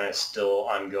 that are kind of still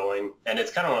ongoing, and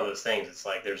it's kind of one of those things. It's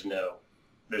like there's no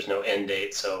end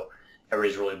date, so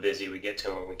everybody's really busy. We get to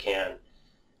them when we can.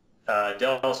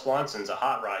 Dale Swanson's a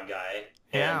hot rod guy,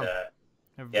 and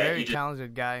a very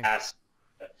talented guy.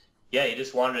 He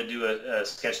just wanted to do a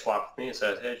sketch swap with me,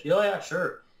 so I said, "Oh yeah,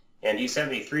 sure." And he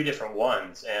sent me 3 different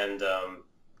ones, and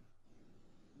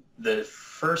the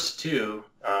first 2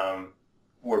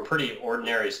 were pretty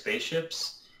ordinary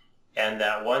spaceships. And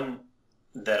that one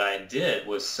that I did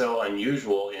was so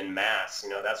unusual in mass.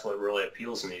 That's what really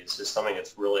appeals to me. It's just something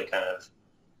that's really kind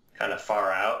of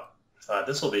far out. I thought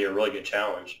this will be a really good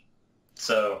challenge.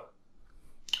 So,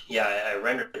 yeah, I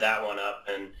rendered that one up,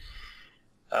 and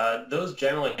those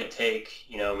generally take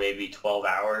maybe 12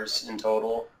 hours in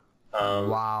total.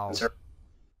 Wow.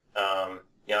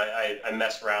 I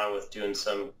mess around with doing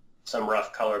some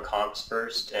rough color comps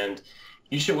first, and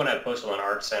usually when I post them on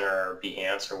Art Center or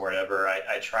Behance or whatever,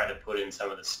 I try to put in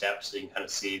some of the steps so you can kind of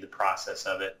see the process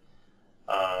of it.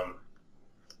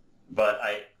 But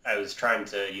I was trying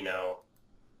to,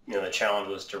 the challenge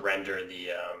was to render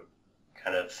the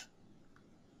kind of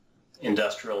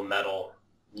industrial metal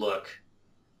look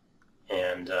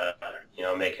and,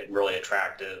 make it really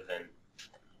attractive. And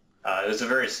it was a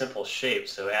very simple shape,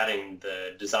 so adding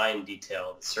the design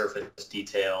detail, the surface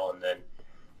detail, and then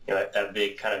that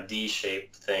big kind of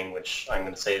D-shaped thing, which I'm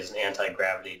going to say is an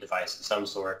anti-gravity device of some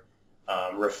sort,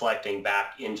 reflecting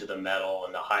back into the metal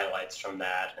and the highlights from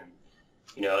that. And,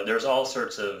 there's all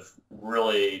sorts of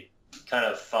really kind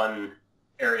of fun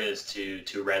areas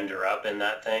to render up in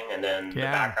that thing. And then the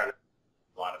background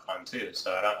is a lot of fun too.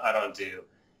 So I don't do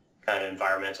kind of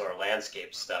environmental or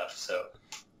landscape stuff. So,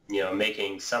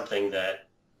 making something that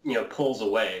pulls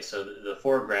away. So the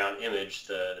foreground image,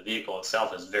 the vehicle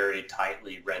itself is very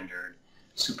tightly rendered,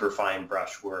 super fine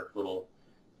brush work, little,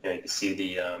 you can see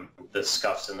the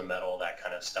scuffs in the metal, that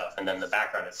kind of stuff. And then the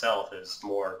background itself is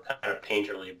more kind of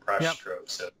painterly brush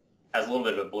strokes. So it has a little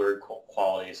bit of a blurred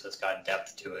quality, so it's got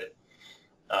depth to it.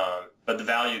 But the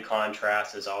value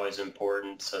contrast is always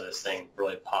important, so this thing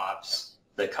really pops.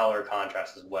 The color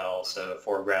contrast as well. So the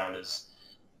foreground is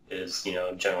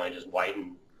generally just white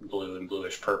and blue and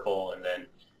bluish purple, and then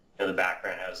the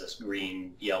background has this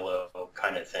green yellow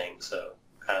kind of thing, so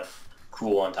kind of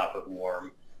cool on top of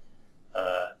warm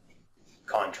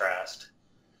contrast.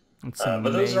 But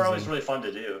those are always really fun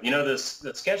to do. The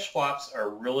sketch swaps are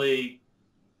really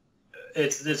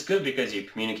it's good because you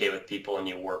communicate with people and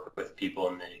you work with people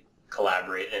and they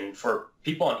collaborate. And for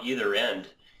people on either end,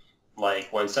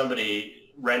 like when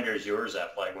somebody renders yours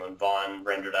up, like when Vaughn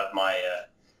rendered up my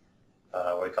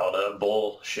what we call it, a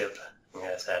bull ship.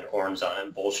 It had horns on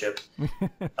it, bull ship.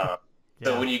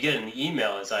 So when you get an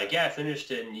email, it's like, I finished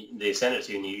it, and they send it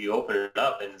to you, and you open it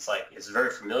up, and it's like, it's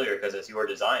very familiar because it's your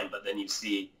design, but then you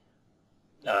see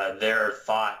their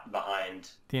thought behind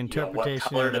the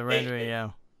interpretation of the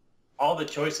rendering, all the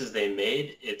choices they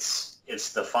made. It's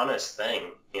the funnest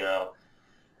thing,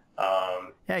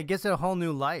 it gives it a whole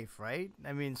new life, right?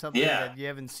 I mean, something that you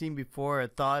haven't seen before or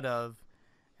thought of,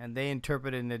 and they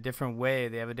interpret it in a different way.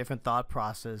 They have a different thought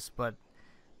process, but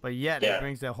yet it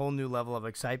brings a whole new level of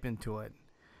excitement to it.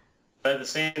 But at the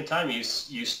same time, you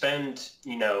spend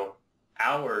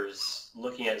hours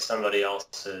looking at somebody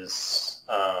else's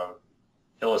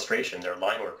illustration, their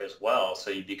line work as well.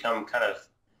 So you become kind of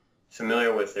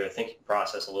familiar with their thinking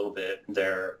process a little bit,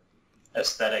 their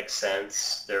aesthetic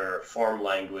sense, their form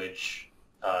language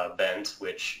bent,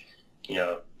 which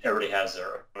everybody has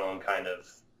their own kind of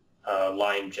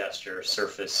line gesture,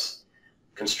 surface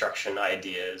construction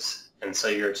ideas. And so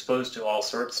you're exposed to all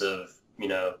sorts of,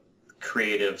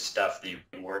 creative stuff that you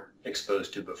weren't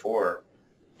exposed to before.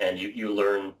 And you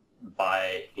learn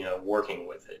by, working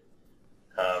with it.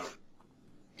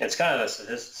 It's kind of a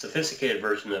sophisticated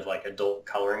version of like adult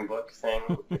coloring book thing,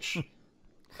 which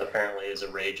apparently is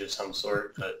a rage of some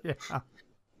sort, but a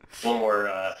little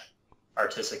more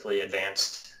artistically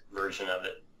advanced version of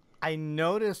it. I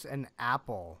noticed an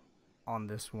apple on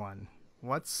this one.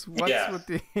 What's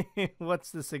with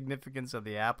what's the significance of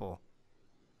the apple?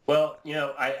 Well,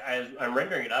 I'm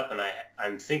rendering it up, and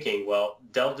I'm thinking, well,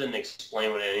 Del didn't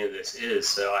explain what any of this is,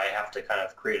 so I have to kind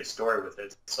of create a story with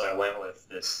it. So I went with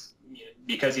this,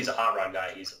 because he's a hot rod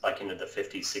guy, he's like into the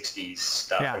 50s, 60s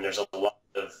stuff, and there's a lot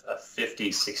of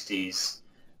 50s, 60s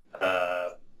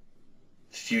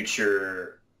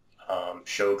future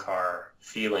show car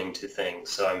feeling to things.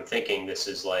 So I'm thinking this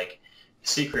is like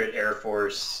secret Air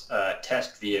Force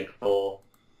test vehicle,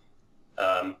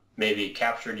 maybe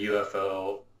captured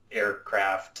UFO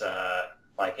aircraft,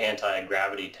 like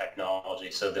anti-gravity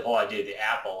technology. So the whole idea of the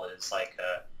apple is like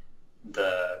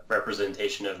the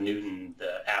representation of Newton,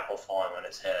 the apple on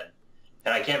his head.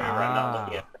 And I can't remember, I'm not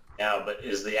looking at it now, but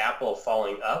is the apple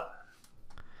falling up?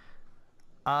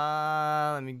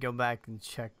 Let me go back and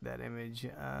check that image.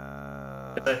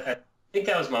 I think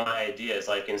that was my idea. Is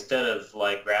like instead of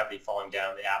like gravity falling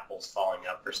down, the apple's falling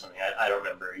up or something. I don't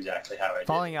remember exactly how I did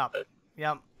falling it, up. But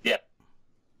Yep. yeah.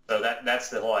 So that's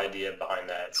the whole idea behind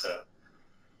that. So.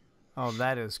 Oh,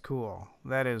 that is cool.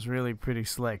 That is really pretty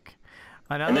slick.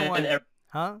 Another And then one.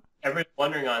 Huh? Everyone's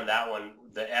wondering on that one,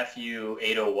 the FU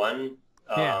 801.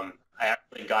 I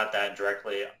actually got that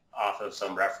directly off of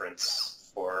some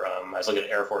reference for. I was looking at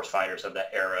Air Force fighters of that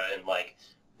era and like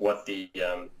what the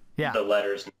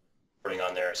letters putting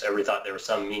on there. So everybody thought there was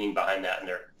some meaning behind that,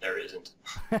 and there isn't.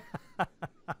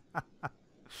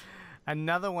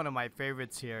 Another one of my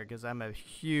favorites here, because I'm a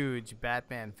huge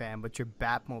Batman fan, but your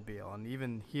Batmobile, and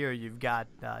even here you've got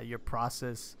your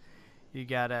process. You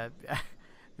got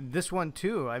this one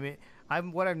too. I mean,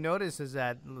 what I've noticed is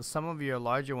that some of your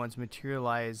larger ones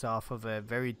materialize off of a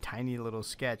very tiny little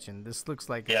sketch, and this looks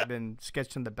like it's been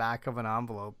sketched in the back of an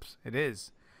envelope. It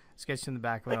is sketched in the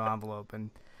back of an envelope,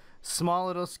 and small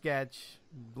little sketch,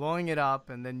 blowing it up,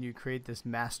 and then you create this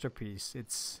masterpiece.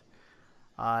 It's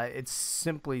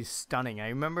simply stunning. I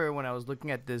remember when I was looking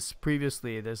at this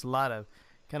previously, there's a lot of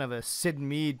kind of a Sid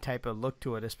Mead type of look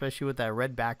to it, especially with that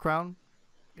red background.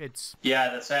 It's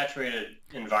the saturated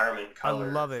environment color.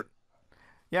 I love it.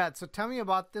 Yeah, so tell me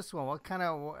about this one. What kind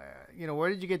of, where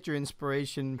did you get your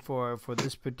inspiration for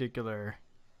this particular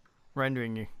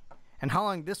rendering? And how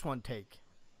long did this one take?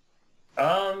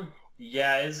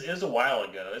 Yeah, it was a while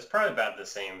ago. It's probably about the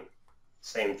same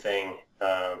thing.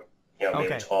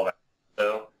 Maybe 12 hours.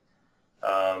 So,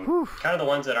 kind of the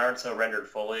ones that aren't so rendered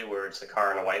fully, where it's a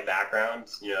car on a white background,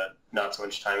 not so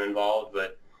much time involved,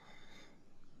 but,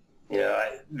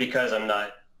 because I'm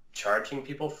not charging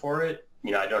people for it,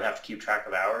 I don't have to keep track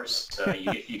of hours, so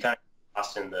you kind of get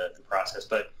lost in the process,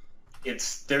 but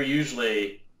they're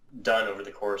usually done over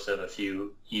the course of a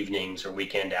few evenings or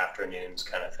weekend afternoons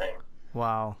kind of thing.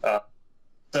 Wow.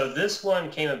 So this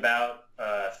one came about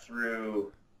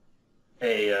through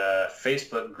a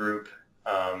Facebook group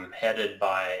headed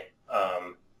by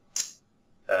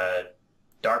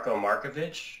Darko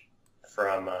Markovic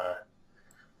from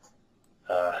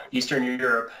Eastern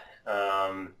Europe,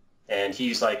 and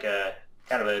he's like a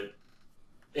kind of a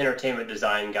entertainment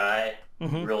design guy,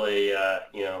 really,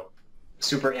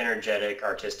 super energetic,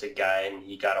 artistic guy, and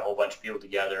he got a whole bunch of people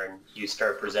together, and he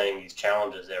started presenting these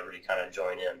challenges that everybody kind of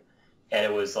join in, and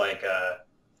it was like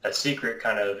a secret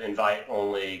kind of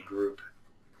invite-only group.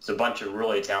 It's a bunch of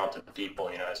really talented people.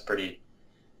 I was pretty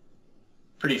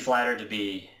flattered to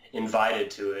be invited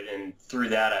to it, and through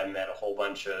that I met a whole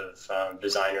bunch of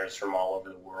designers from all over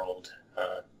the world.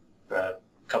 A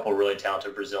couple really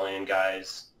talented Brazilian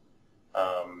guys.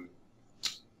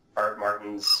 Art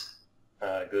Martins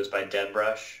goes by Dead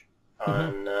Brush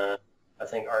on I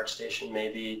think ArtStation,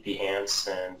 maybe Behance,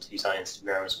 and he's on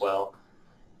Instagram as well.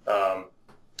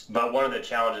 But one of the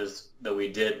challenges that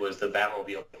we did was the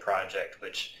Batmobile project,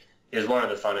 which is one of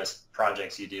the funnest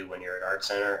projects you do when you're at Art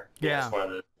Center. Yeah. It's one of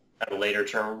the kind of later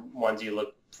term ones you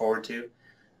look forward to.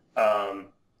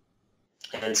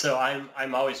 And so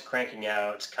I'm always cranking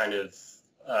out kind of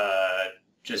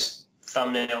just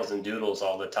thumbnails and doodles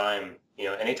all the time.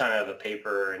 Anytime I have a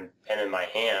paper and pen in my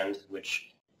hand,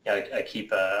 which I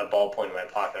keep a ballpoint in my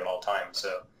pocket at all times.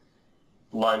 So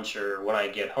lunch or when I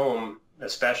get home,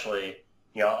 especially,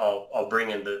 I'll bring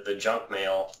in the junk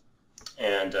mail,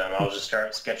 and I'll just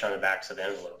start sketch on the backs of the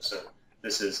envelopes. So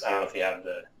this is, I don't know if you have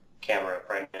the camera up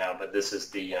right now, but this is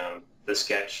the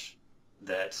sketch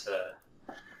that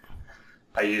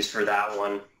I used for that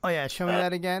one. Oh yeah, show me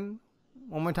that again,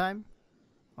 one more time.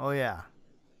 Oh yeah.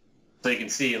 So you can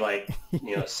see, like,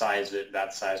 size it,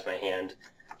 about the size of my hand.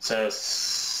 So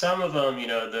some of them,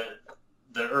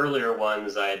 the earlier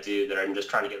ones I do that I'm just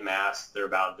trying to get masked, they're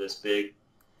about this big.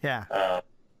 Yeah.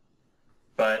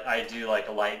 But I do like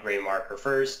a light gray marker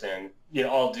first, and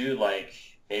I'll do like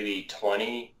maybe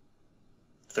 20,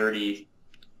 30,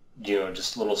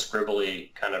 just little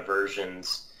scribbly kind of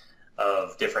versions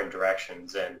of different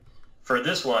directions. And for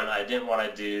this one, I didn't want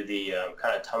to do the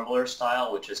kind of Tumblr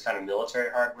style, which is kind of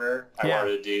military hardware. I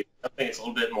wanted to do something that's a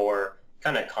little bit more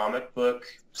kind of comic book,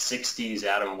 60s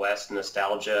Adam West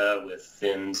nostalgia with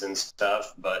fins and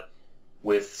stuff, but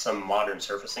with some modern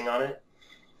surfacing on it.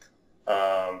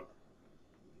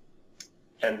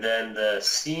 And then the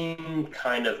scene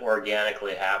kind of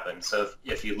organically happened. So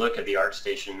if you look at the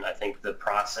ArtStation, I think the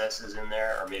process is in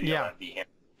there, or maybe I might be handed.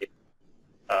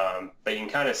 But you can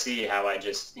kind of see how I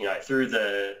just, I threw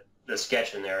the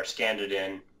sketch in there, scanned it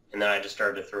in, and then I just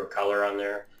started to throw color on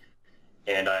there.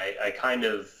 And I kind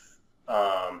of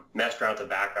messed around with the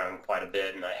background quite a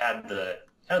bit, and I had the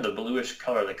kind of the bluish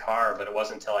color of the car, but it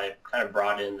wasn't until I kind of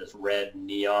brought in this red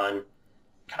neon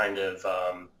kind of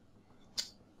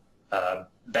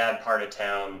bad part of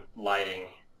town lighting,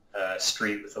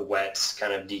 street with the wet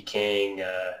kind of decaying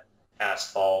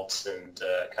asphalt and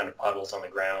kind of puddles on the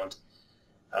ground,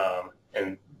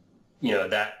 and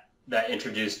that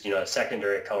introduced a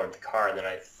secondary color to the car. And then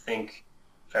I think,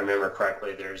 if I remember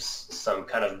correctly, there's some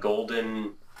kind of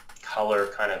golden color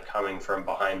kind of coming from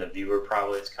behind the viewer.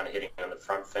 Probably it's kind of hitting on the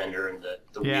front fender, and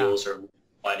the wheels are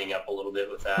lighting up a little bit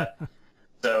with that.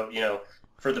 So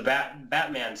for the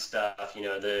Batman stuff,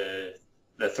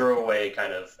 the throwaway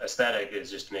kind of aesthetic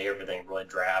is just to make everything really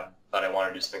drab, but I want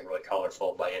to do something really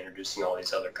colorful by introducing all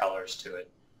these other colors to it.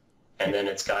 And then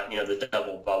it's got the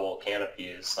double bubble canopy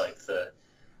is like the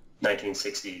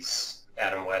 1960s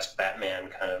Adam West Batman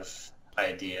kind of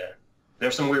idea.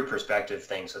 There's some weird perspective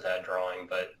things with that drawing,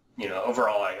 but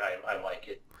overall I like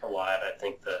it a lot. I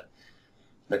think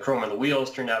the chrome of the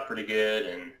wheels turned out pretty good,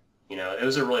 and it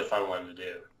was a really fun one to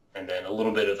do. And then a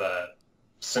little bit of a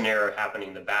scenario happening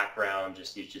in the background,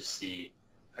 you just see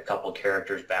a couple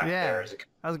characters back there.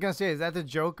 I was gonna say, is that the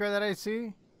Joker that I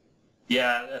see?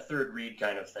 Yeah, a third read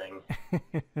kind of thing.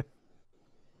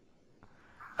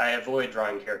 I avoid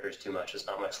drawing characters too much. It's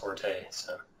not my forte.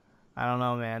 So I don't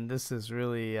know, man. This is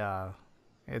really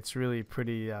it's really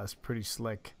pretty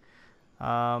slick.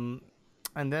 And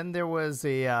then there was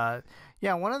a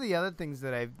one of the other things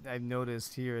that I've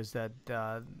noticed here is that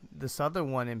this other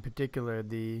one in particular,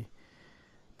 the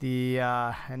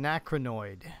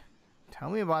Anachronoid. Tell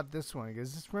me about this one,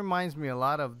 because this reminds me a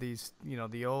lot of these,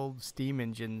 the old steam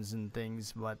engines and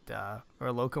things, but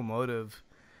or locomotive.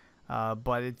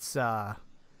 But it's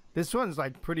this one's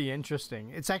like pretty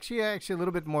interesting. It's actually a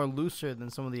little bit more looser than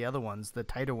some of the other ones, the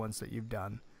tighter ones that you've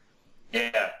done.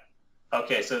 Yeah.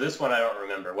 Okay, so this one I don't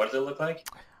remember. What does it look like?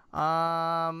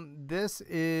 This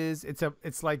is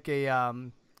it's like a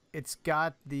it's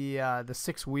got the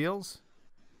 6 wheels.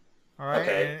 All right,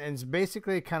 okay. And it's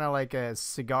basically kind of like a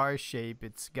cigar shape.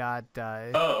 It's got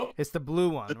it's the blue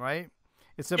one, right?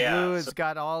 It's the blue. It's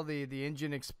got all the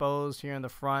engine exposed here in the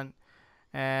front,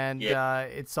 and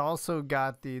it's also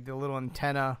got the little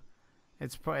antenna.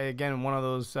 It's probably again one of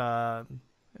those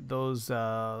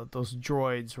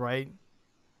droids, right?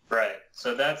 Right.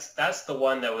 So that's the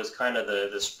one that was kind of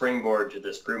the springboard to the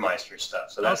Sprumeister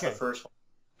stuff. So that's the first one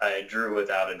I drew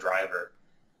without a driver.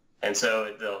 And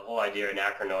so the whole idea of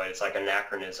anachronoid, it's like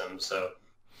anachronism. So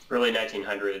early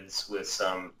 1900s with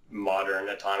some modern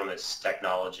autonomous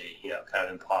technology, kind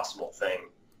of impossible thing.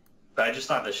 But I just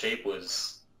thought the shape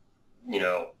was,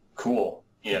 cool.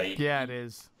 It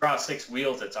is. Draw 6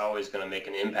 wheels, it's always going to make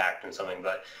an impact on something.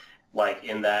 But like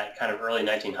in that kind of early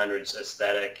 1900s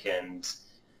aesthetic and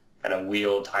kind of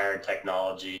wheel tire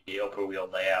technology, open wheel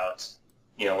layout,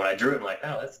 when I drew it, I'm like,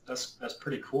 oh, that's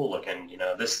pretty cool looking.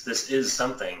 This is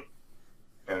something.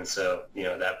 And so,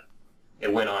 that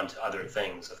it went on to other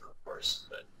things, of course.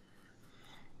 But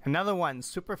another one,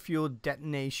 superfuel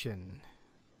detonation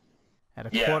at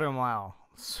a quarter mile.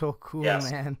 So cool,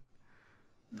 man.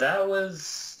 That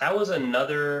was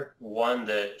another one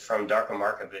that from Darko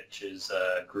Markovic's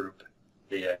group,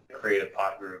 the Creative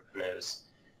Pot group, and it was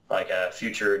like a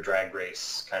future drag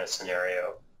race kind of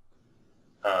scenario.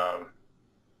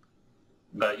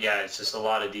 But yeah, it's just a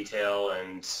lot of detail,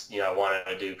 and I wanted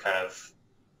to do kind of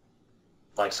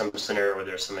like some scenario where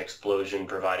there's some explosion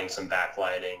providing some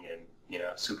backlighting, and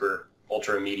super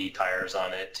ultra meaty tires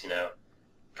on it.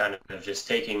 Kind of just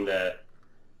taking the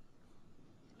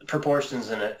proportions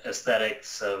and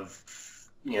aesthetics of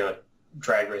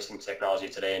drag racing technology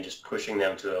today and just pushing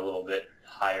them to a little bit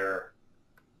higher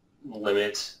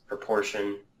limit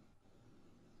proportion.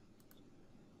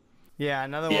 Yeah,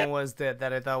 another one was that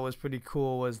I thought was pretty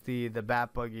cool was the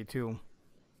Bat Buggy too.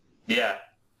 Yeah,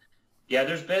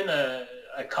 there's been a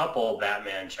couple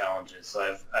Batman challenges.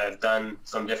 So I've done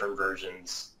some different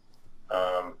versions,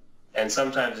 and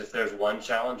sometimes if there's one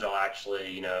challenge, I'll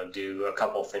actually do a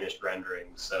couple finished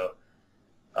renderings. So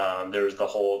there was the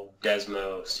whole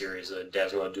Desmo series,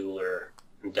 Desmo Dueler,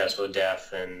 and Desmo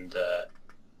Def, and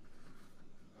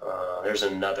there's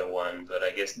another one, but I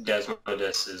guess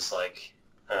Desmodus is like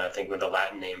I think with a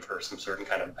Latin name for some certain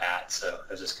kind of bat. So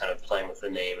I was just kind of playing with the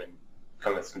name and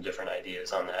coming with some different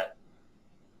ideas on that.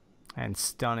 And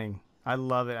stunning. I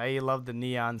love it. I love the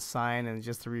neon sign and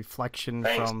just the reflection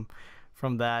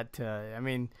from that. I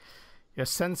mean, your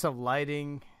sense of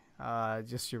lighting,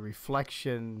 just your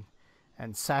reflection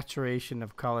and saturation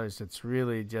of colors. It's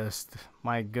really just,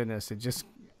 my goodness.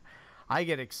 I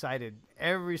get excited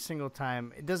every single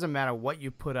time. It doesn't matter what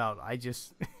you put out.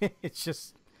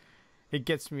 It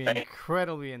gets me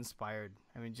incredibly inspired.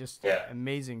 I mean, just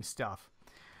amazing stuff.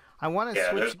 I want to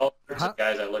Yeah, switch. there's all sorts of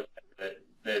guys I look at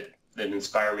that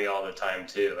inspire me all the time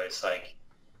too. It's like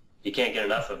you can't get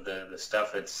enough of the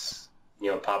stuff that's,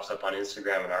 pops up on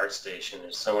Instagram and ArtStation.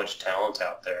 There's so much talent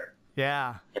out there.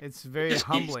 Yeah, it's very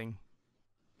humbling.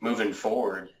 Moving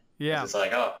forward. Yeah. It's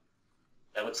like, oh,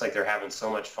 that looks like they're having so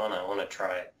much fun. I want to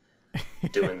try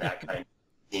doing that kind of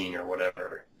scene or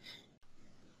whatever.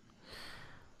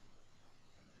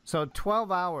 So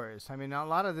 12 hours. I mean, a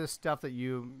lot of this stuff that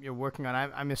you're working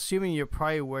on, I'm assuming you're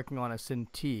probably working on a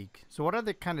Cintiq. So what are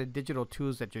the kind of digital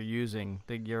tools that you're using,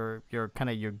 your kind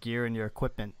of your gear and your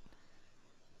equipment?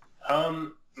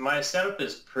 My setup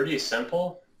is pretty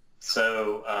simple.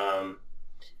 So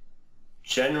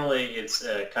generally it's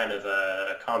a kind of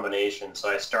a combination. So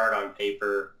I start on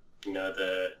paper,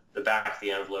 the back of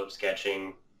the envelope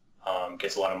sketching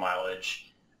gets a lot of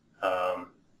mileage.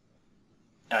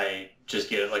 I just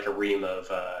get like a ream of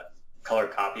color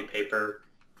copy paper,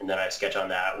 and then I sketch on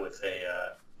that with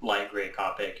a light gray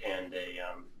Copic and a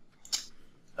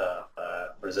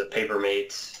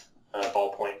Papermate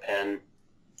ballpoint pen,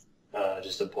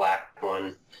 just a black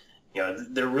one.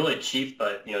 They're really cheap,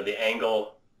 but the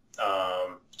angle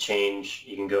change,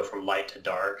 you can go from light to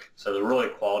dark. So the really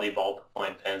quality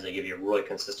ballpoint pens, they give you a really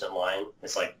consistent line.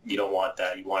 It's like you don't want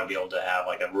that. You want to be able to have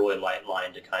like a really light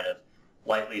line to kind of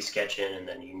lightly sketch in, and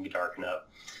then you can darken up.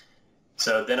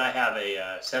 So then I have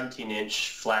a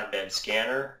 17-inch flatbed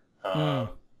scanner, so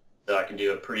I can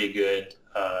do a pretty good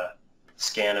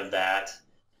scan of that.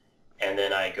 And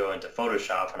then I go into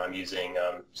Photoshop, and I'm using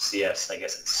CS, I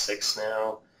guess it's 6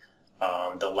 now,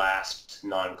 the last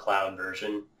non-cloud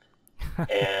version,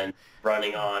 and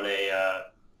running on a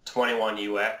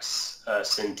 21UX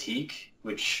Cintiq,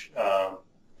 which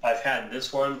I've had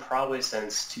this one probably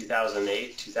since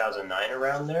 2008, 2009,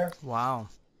 around there. Wow.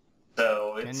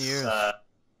 So 10 years.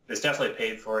 It's definitely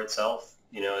paid for itself.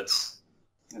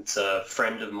 It's a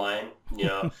friend of mine.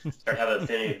 Start having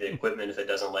affinity with the equipment if it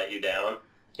doesn't let you down.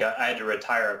 I had to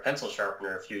retire a pencil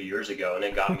sharpener a few years ago, and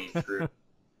it got me through.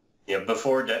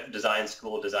 Before design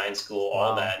school,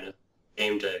 all that, and it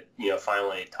came to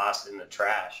finally toss it in the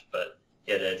trash. But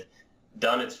it had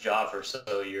done its job for so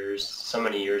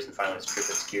many years, and finally stripped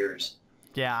its gears.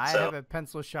 Yeah, I have a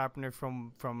pencil sharpener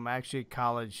from actually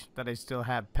college that I still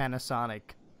have, Panasonic.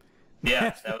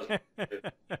 Yeah, that was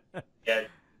good. Yeah.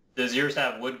 Does yours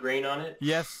have wood grain on it?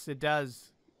 Yes, it does.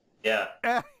 Yeah.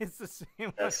 It's the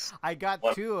same one. I got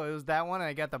two. It was that one, and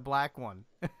I got the black one.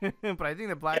 But I think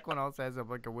the black one also has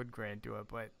like a wood grain to it.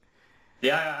 But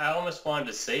yeah, I almost wanted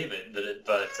to save it,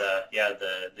 but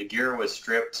the gear was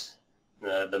stripped.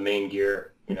 The main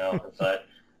gear, but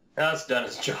now it's done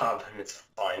its job, and it's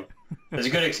fine. There's a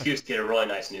good excuse to get a really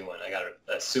nice new one. I got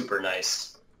a super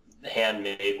nice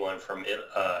handmade one from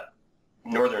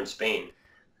northern Spain.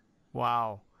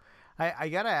 Wow. I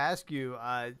got to ask you,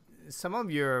 some of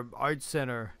your art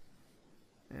center,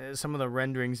 some of the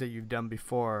renderings that you've done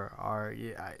before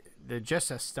they're just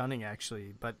as stunning,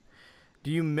 actually. But do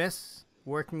you miss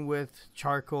working with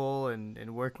charcoal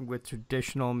and working with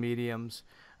traditional mediums?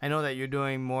 I know that you're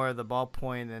doing more of the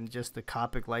ballpoint and just the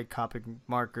light Copic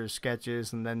markers,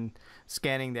 sketches, and then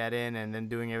scanning that in and then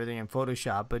doing everything in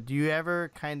Photoshop. But do you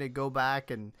ever kind of go back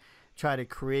and try to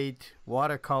create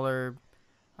watercolor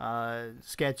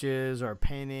sketches or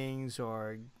paintings,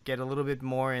 or get a little bit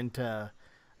more into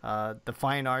the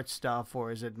fine art stuff,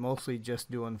 or is it mostly just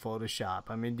doing Photoshop?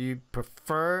 I mean, do you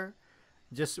prefer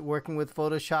just working with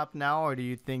Photoshop now, or do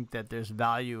you think that there's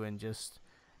value in just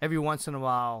every once in a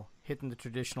while hitting the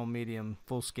traditional medium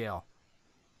full scale?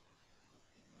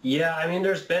 Yeah, I mean,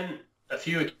 there's been a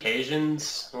few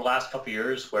occasions in the last couple of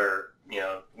years where,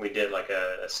 we did like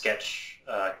a sketch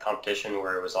competition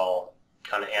where it was all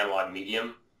kind of analog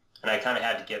medium. And I kind of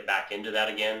had to get back into that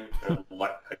again,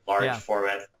 large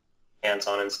format,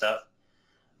 hands-on and stuff.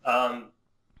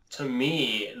 To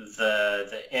me,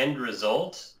 the end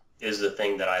result is the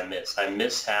thing that I miss. I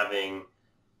miss having,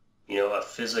 a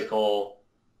physical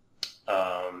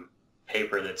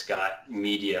paper that's got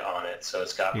media on it. So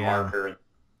it's got marker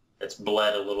that's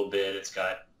bled a little bit. It's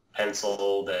got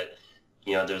pencil that,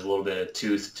 there's a little bit of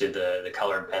tooth to the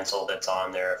colored pencil that's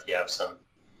on there if you have some,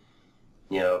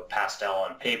 pastel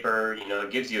on paper.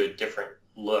 It gives you a different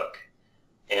look.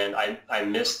 And I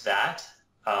miss that.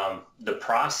 The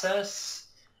process,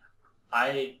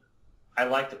 I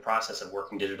like the process of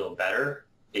working digital better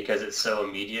because it's so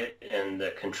immediate, and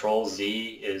the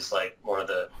Control-Z is like one of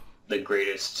the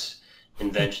greatest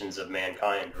inventions of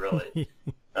mankind, really.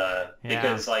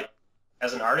 Because like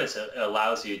as an artist, it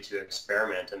allows you to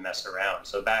experiment and mess around.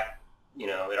 So back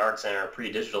at Art Center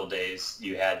pre-digital days,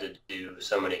 you had to do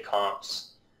so many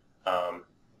comps.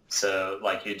 So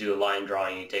like you do a line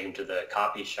drawing, you take them to the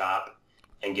copy shop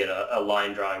and get a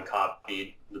line drawing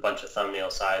copy, a bunch of thumbnail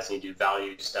size, and you do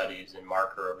value studies and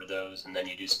marker over those, and then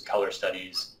you do some color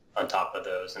studies on top of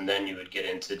those, and then you would get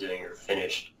into doing your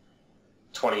finished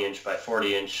 20-inch by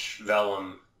 40-inch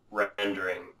vellum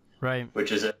rendering, Right.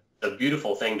 which is a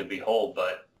beautiful thing to behold,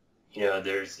 but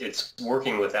it's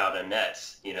working without a net.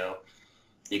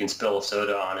 You can spill a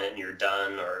soda on it and you're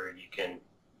done, or you can,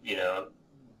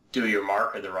 do your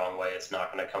marker the wrong way. It's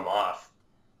not going to come off.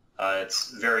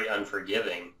 It's very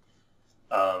unforgiving.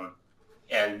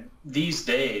 And these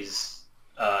days,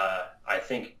 I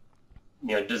think,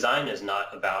 design is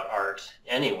not about art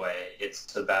anyway.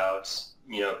 It's about,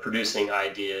 producing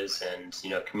ideas and,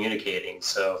 communicating.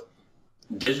 So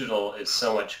digital is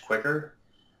so much quicker.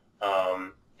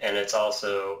 And it's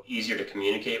also easier to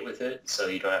communicate with it, so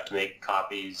you don't have to make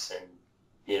copies and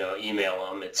email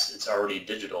them. It's already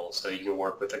digital, so you can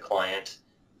work with a client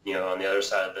on the other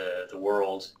side of the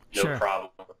world, no Sure.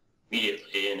 problem,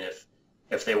 immediately. And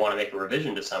if they want to make a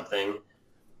revision to something,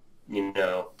 in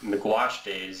the gouache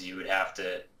days, you would have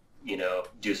to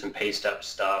do some paste up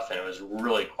stuff, and it was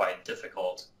really quite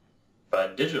difficult.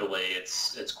 But digitally,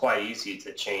 it's quite easy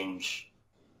to change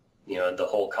the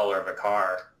whole color of a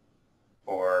car,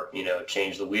 or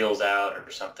change the wheels out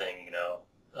or something.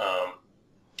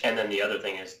 And then the other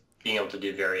thing is being able to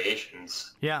do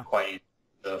variations. Yeah. Quite easy.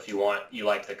 So if you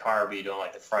like the car but you don't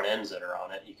like the front ends that are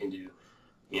on it, you can do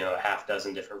a half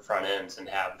dozen different front ends and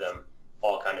have them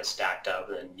all kind of stacked up,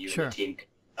 and then you Sure. and the team can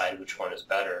decide which one is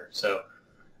better. So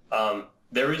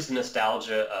there is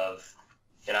nostalgia of,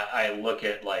 and I look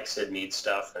at like Sid Mead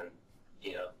stuff and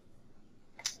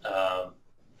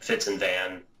Fitz and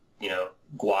Van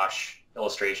gouache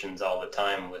illustrations all the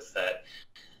time with that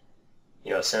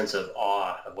sense of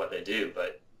awe of what they do.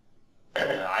 But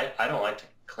I don't like to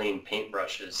clean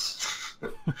paintbrushes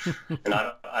and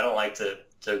I don't like to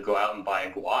go out and buy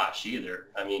a gouache either.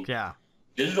 I mean, Yeah.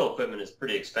 digital equipment is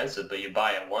pretty expensive, but you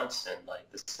buy it once, and like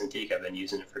the Cintiq, I've been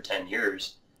using it for 10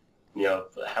 years.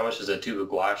 How much does a tube of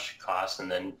gouache cost?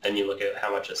 And then you look at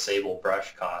how much a sable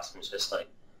brush costs, and it's just like,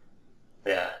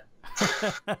 yeah.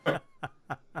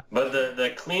 But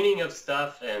the cleaning of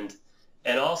stuff and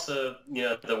also,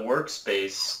 the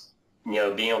workspace,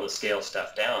 being able to scale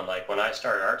stuff down. Like when I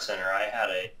started Art Center, I had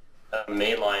a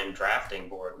mainline drafting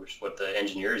board, which is what the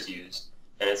engineers use.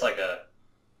 And it's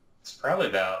probably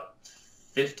about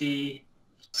 50,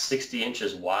 60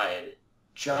 inches wide,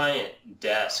 giant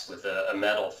desk with a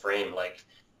metal frame. Like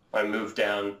when I moved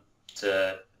down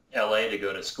to LA to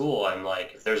go to school, I'm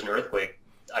like, if there's an earthquake,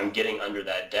 I'm getting under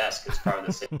that desk. It's probably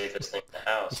the safest thing in the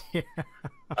house.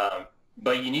 Yeah.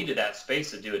 But you needed that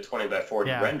space to do a 20 by 40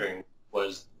 Yeah. rendering.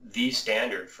 Was the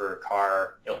standard for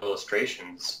car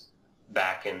illustrations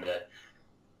back in the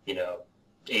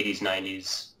 80s,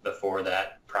 90s, before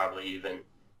that probably even,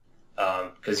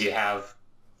 because you have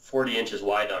 40 inches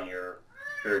wide on your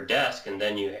desk, and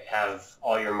then you have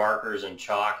all your markers and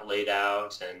chalk laid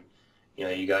out, and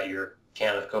you got your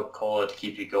can of Coca-Cola to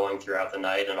keep you going throughout the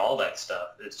night and all that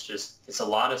stuff. It's a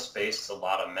lot of space, it's a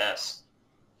lot of mess.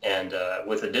 And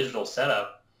with a digital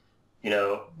setup,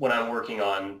 when I'm working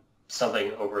on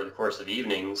something over the course of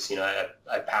evenings,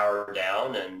 I power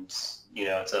down, and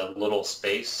it's a little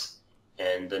space,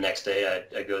 and the next day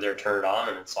I go there, turn it on,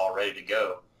 and it's all ready to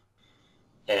go.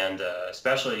 And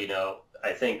especially,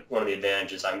 I think one of the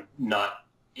advantages, I'm not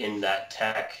in that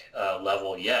tech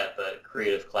level yet, but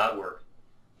creative cloud work.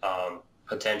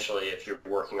 Potentially, if you're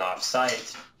working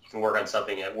off-site, you can work on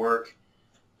something at work,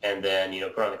 and then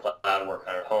put on the cloud, work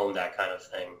on it at home, that kind of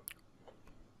thing.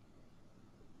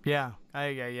 Yeah,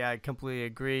 I completely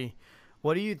agree.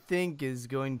 What do you think is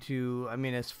going to, I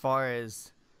mean, as far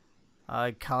as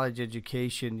college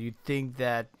education, do you think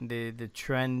that the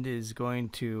trend is going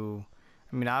to,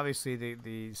 I mean, obviously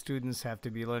the students have to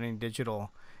be learning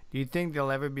digital. Do you think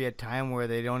there'll ever be a time where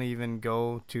they don't even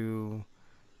go to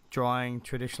drawing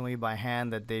traditionally by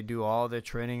hand, that they do all their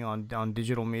training on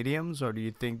digital mediums? Or do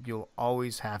you think you'll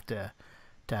always have to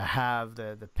have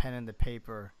the pen and the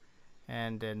paper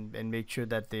and make sure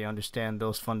that they understand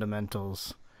those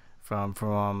fundamentals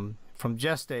from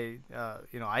just a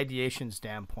ideation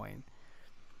standpoint?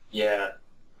 Yeah,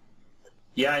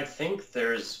 I think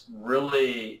there's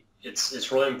really,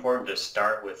 it's really important to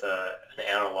start with an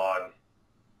analog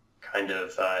kind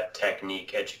of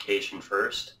technique education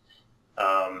first.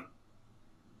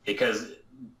 Because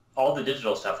all the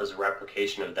digital stuff is a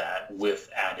replication of that with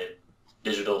added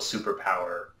digital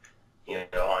superpower,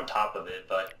 on top of it.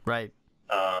 But Right.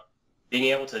 being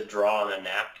able to draw on a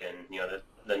napkin,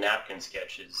 the the napkin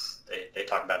sketches, they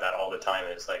talk about that all the time.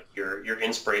 It's like your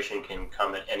inspiration can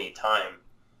come at any time,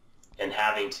 and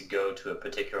having to go to a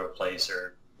particular place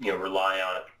or, rely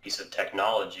on a piece of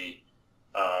technology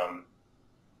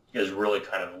is really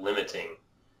kind of limiting.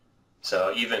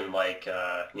 So even like,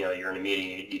 you're in a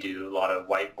meeting, you do a lot of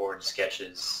whiteboard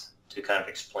sketches to kind of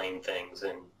explain things,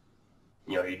 and,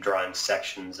 you're drawing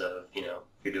sections of,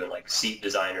 you're doing like seat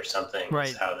design or something. Right.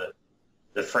 It's how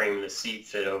the frame of the seat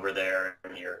fit over there,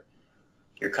 and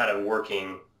you're kind of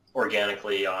working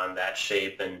organically on that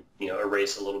shape, and,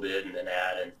 erase a little bit and then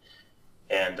add,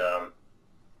 and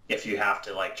if you have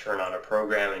to like turn on a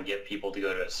program and get people to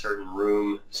go to a certain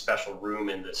room, special room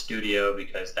in the studio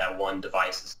because that one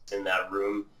device is in that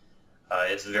room,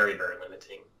 it's very, very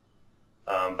limiting.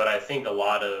 But I think a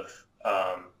lot of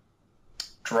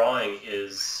drawing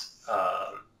is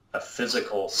a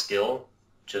physical skill,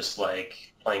 just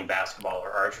like playing basketball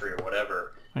or archery or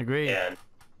whatever. I agree. And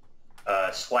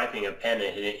swiping a pen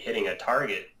and hitting a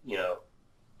target,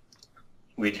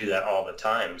 we do that all the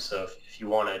time. So if you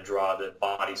want to draw the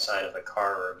body side of a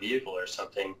car or a vehicle or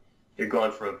something, you're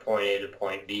going from point A to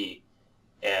point B.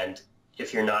 And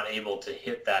if you're not able to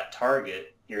hit that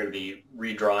target, you're going to be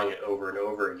redrawing it over and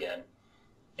over again.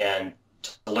 And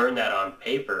to learn that on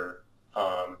paper,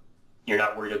 you're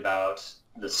not worried about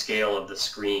the scale of the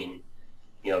screen,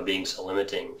 being so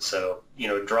limiting. So,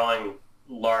 drawing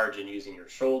large and using your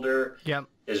shoulder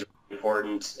is really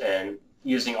important, and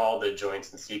using all the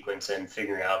joints and sequence and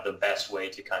figuring out the best way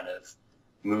to kind of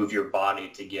move your body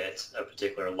to get a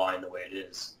particular line the way it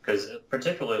is. Because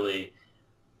particularly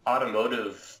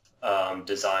automotive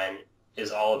design is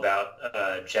all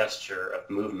about gesture of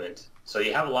movement. So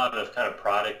you have a lot of kind of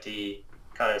product-y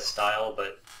kind of style,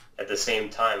 but at the same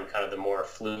time, kind of the more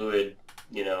fluid,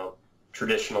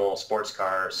 traditional sports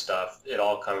car stuff, it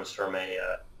all comes from a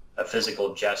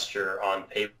physical gesture on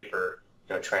paper,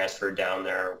 transferred down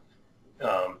there,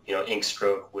 ink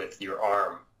stroke with your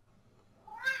arm.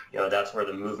 That's where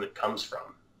the movement comes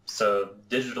from. So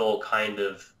digital kind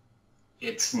of,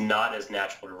 it's not as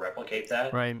natural to replicate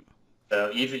that. Right.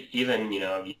 So even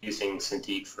using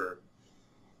Cintiq for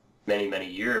many, many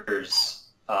years,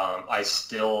 I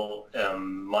still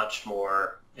am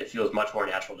it feels much more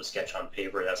natural to sketch on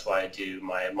paper. That's why I do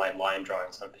my line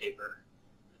drawings on paper.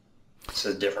 It's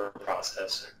a different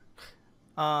process.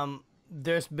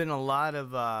 There's been a lot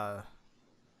of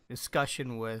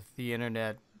discussion with the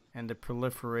internet and the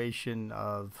proliferation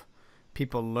of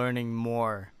people learning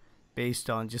more based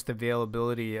on just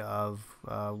availability of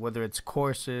whether it's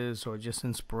courses or just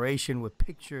inspiration with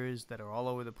pictures that are all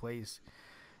over the place.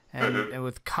 And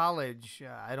with college,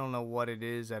 I don't know what it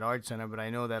is at Art Center, but I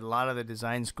know that a lot of the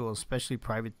design schools, especially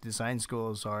private design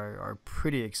schools, are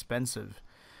pretty expensive.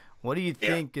 What do you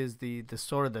think is the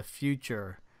sort of the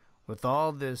future with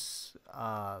all this,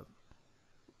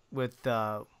 with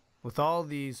all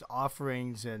these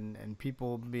offerings and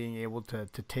people being able to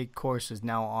take courses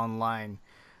now online?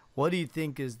 What do you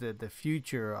think is the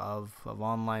future of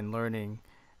online learning?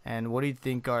 And what do you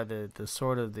think are the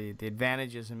sort of the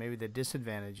advantages and maybe the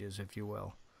disadvantages, if you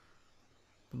will,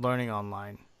 learning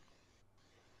online?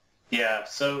 Yeah,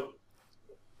 so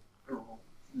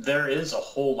there is a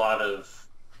whole lot of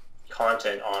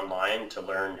content online to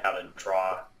learn how to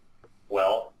draw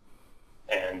well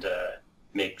and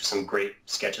make some great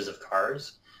sketches of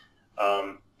cars.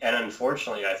 And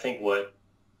unfortunately, I think what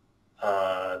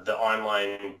the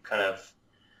online kind of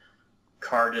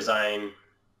car design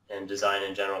and design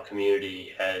in general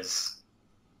community has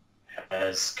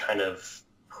kind of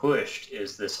pushed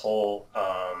is this whole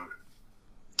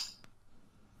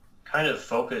kind of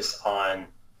focus on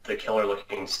the killer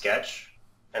looking sketch.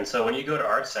 And so when you go to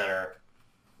Art Center,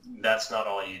 that's not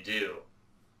all you do.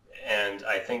 And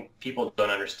I think people don't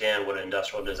understand what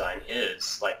industrial design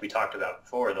is. Like we talked about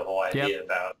before, the whole idea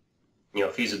about,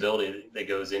 feasibility that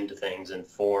goes into things and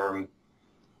form.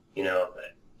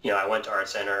 I went to Art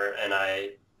Center and I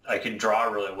could draw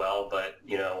really well, but,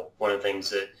 one of the things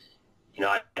that,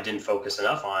 I didn't focus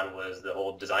enough on was the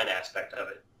whole design aspect of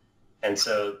it. And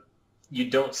so you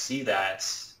don't see that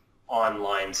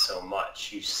online so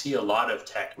much. You see a lot of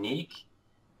technique,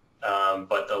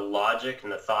 but the logic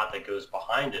and the thought that goes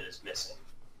behind it is missing.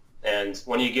 And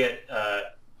when you get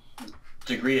a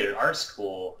degree at an art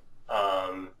school,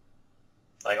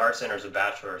 like Art Center is a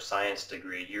Bachelor of Science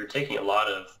degree, you're taking a lot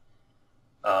of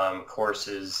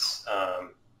courses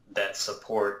that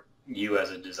support you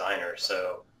as a designer.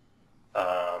 So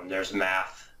there's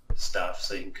math stuff,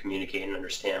 so you can communicate and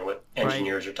understand what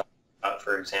engineers are talking about,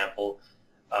 for example.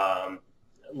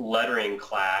 Lettering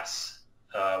class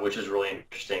which is really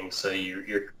interesting. So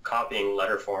you're copying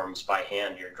letter forms by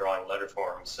hand. You're drawing letter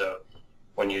forms. So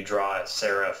when you draw a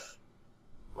serif,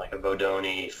 like a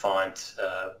Bodoni font,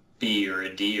 B or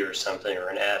a D or something, or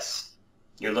an S,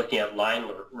 you're looking at line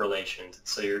relations.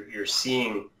 So you're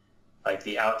seeing like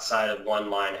the outside of one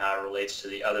line, how it relates to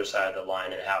the other side of the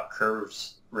line, and how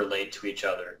curves relate to each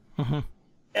other. Mm-hmm.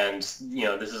 And,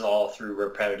 this is all through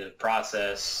repetitive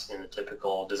process in the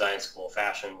typical design school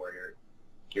fashion, where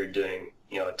you're doing,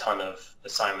 a ton of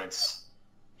assignments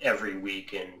every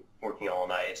week and working all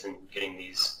night and getting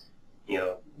these,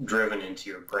 driven into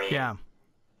your brain. Yeah.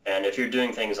 And if you're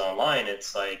doing things online,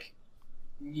 it's like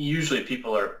usually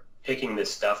people are picking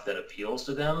this stuff that appeals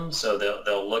to them. So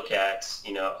they'll look at,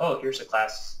 oh, here's a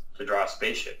class to draw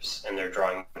spaceships, and they're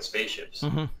drawing spaceships.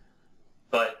 Mm-hmm.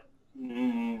 But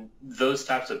those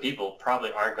types of people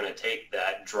probably aren't going to take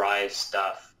that dry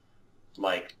stuff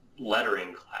like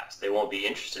lettering class. They won't be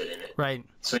interested in it. Right.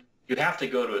 So you have to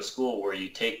go to a school where you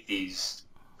take these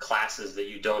classes that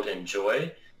you don't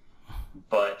enjoy,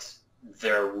 but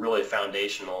they're really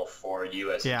foundational for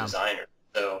you as a designer.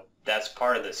 So that's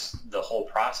part of the whole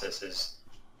process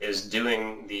is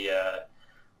doing the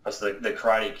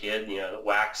Karate Kid,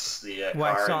 wax the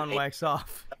wax car on, wax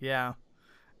off. Yeah.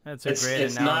 That's a great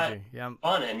it's analogy. Not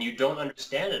fun, and you don't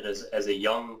understand it as a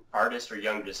young artist or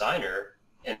young designer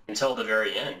until the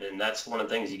very end. And that's one of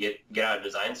the things you get out of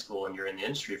design school and you're in the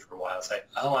industry for a while. It's like,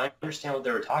 oh, I understand what they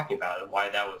were talking about and why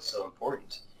that was so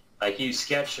important. Like, you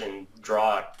sketch and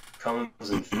draw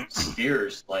cones and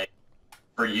spheres like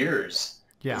for years.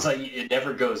 Yeah. It's like it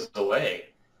never goes away.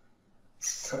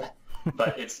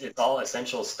 But it's all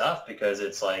essential stuff, because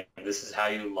it's like, this is how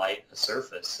you light a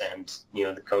surface, and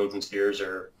the cones and spheres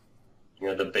are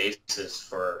the basis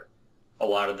for a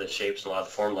lot of the shapes and a lot of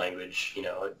the form language.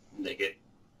 They get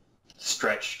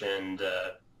stretched and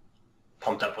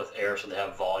pumped up with air, so they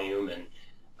have volume. And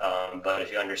but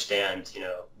if you understand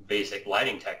basic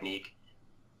lighting technique,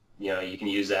 you can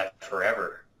use that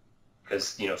forever,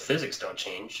 because physics don't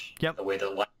change. Yep. The way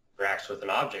that light interacts with an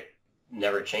object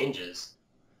never changes.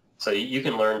 So you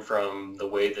can learn from the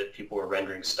way that people were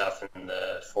rendering stuff in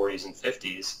the 40s and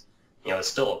 50s. It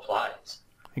still applies.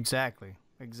 Exactly.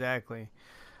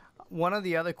 One of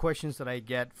the other questions that I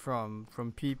get from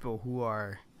people who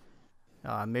are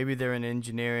maybe they're in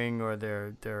engineering, or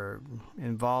they're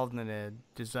involved in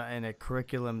a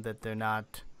curriculum that they're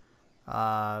not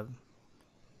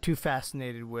too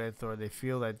fascinated with, or they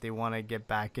feel that they want to get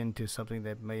back into something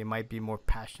that might be more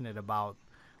passionate about,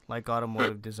 like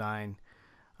automotive design.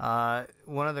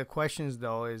 One of the questions,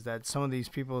 though, is that some of these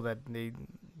people that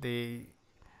they're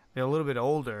a little bit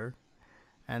older,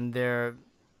 and their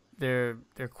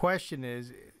question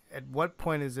is, at what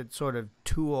point is it sort of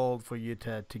too old for you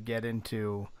to get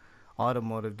into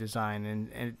automotive design,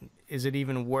 and is it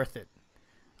even worth it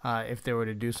if they were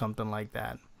to do something like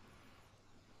that?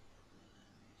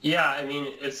 Yeah, I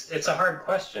mean, it's a hard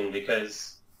question,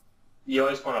 because you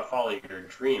always want to follow your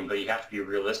dream, but you have to be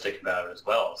realistic about it as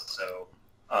well. So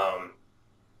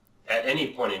at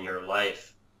any point in your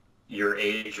life, your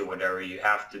age or whatever, you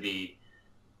have to be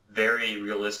very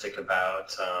realistic about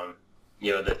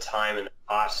the time and the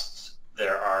costs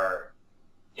there are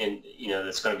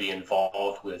that's going to be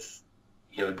involved with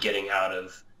getting out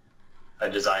of a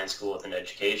design school with an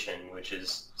education, which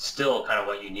is still kind of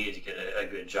what you need to get a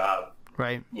good job.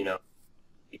 Right.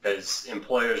 Because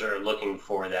employers are looking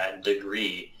for that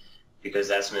degree, because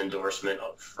that's an endorsement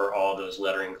for all those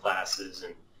lettering classes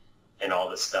and all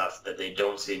the stuff that they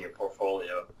don't see in your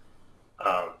portfolio.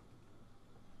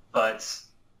 But,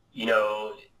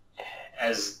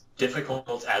 as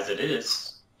difficult as it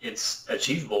is, it's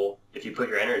achievable if you put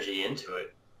your energy into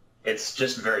it. It's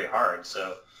just very hard.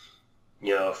 So,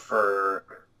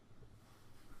 for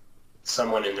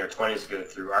someone in their 20s to go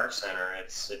through Art Center,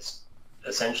 it's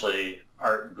essentially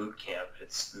art boot camp.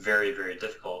 It's very, very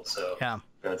difficult. So, yeah.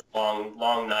 It's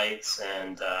long nights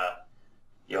and,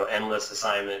 endless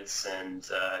assignments, and,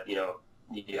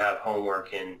 you have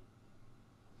homework in,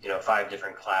 5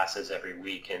 different classes every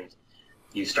week, and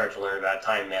you start to learn about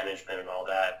time management and all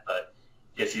that. But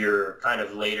if you're kind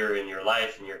of later in your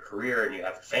life and your career and you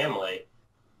have a family,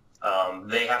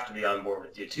 they have to be on board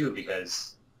with you too,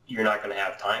 because you're not going to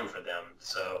have time for them.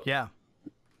 So yeah,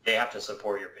 they have to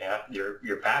support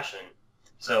your passion.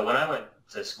 So when I went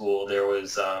to school, there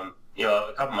was a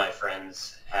couple of my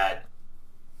friends had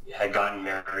gotten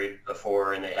married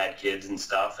before, and they had kids and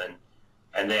stuff,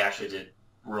 and they actually did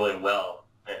really well,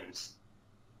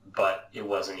 but it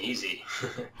wasn't easy.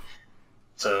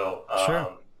 So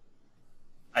sure.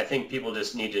 I think people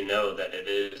just need to know that it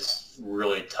is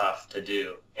really tough to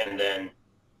do. And then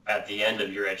at the end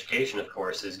of your education, of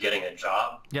course, is getting a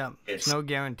job. Yeah, it's no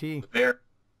guarantee. A very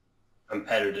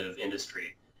competitive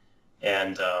industry.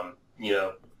 And, you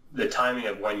know, the timing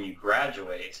of when you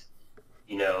graduate,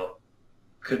 you know,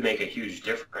 could make a huge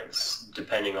difference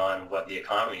depending on what the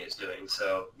economy is doing.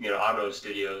 So, you know, automotive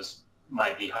studios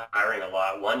might be hiring a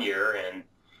lot one year, and,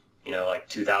 you know, like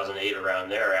 2008 around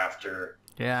there, after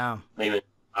Lehman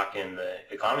Shock and the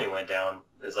economy went down,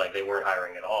 it's like they weren't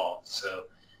hiring at all. So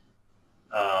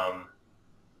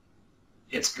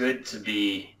it's good to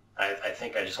be, I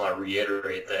think I just want to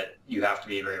reiterate that you have to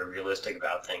be very realistic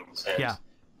about things and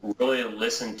really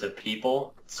listen to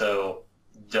people. So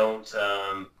don't,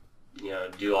 you know,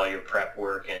 do all your prep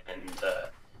work and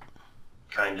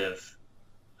kind of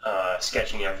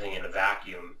sketching everything in a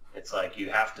vacuum. It's like you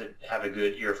have to have a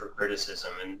good ear for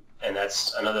criticism, and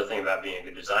that's another thing about being a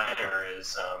good designer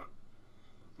is,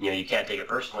 you know, you can't take it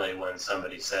personally when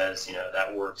somebody says, you know,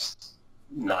 that work's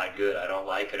not good, I don't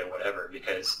like it, or whatever,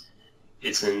 because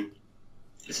it's an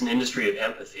industry of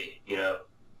empathy. You know,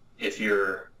 if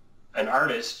you're an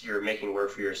artist, you're making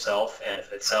work for yourself, and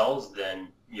if it sells, then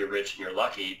you're rich and you're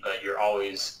lucky, but you're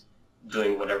always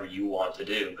doing whatever you want to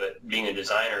do. But being a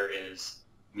designer is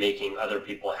making other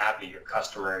people happy, your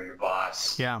customer, your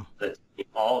boss,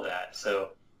 all of that. So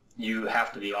you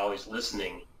have to be always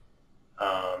listening,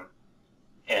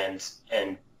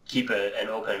 and keep an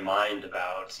open mind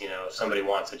about, you know, if somebody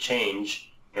wants a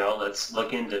change, you know, let's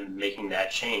look into making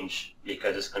that change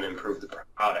because it's going to improve the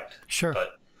product. Sure.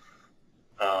 But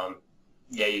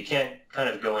yeah, you can't kind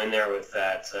of go in there with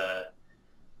that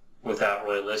without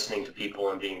really listening to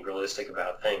people and being realistic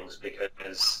about things,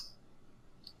 because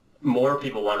more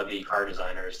people want to be car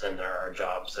designers than there are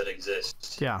jobs that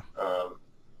exist. Yeah.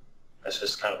 That's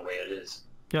just kind of the way it is.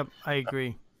 Yep, I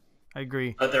agree.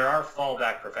 But there are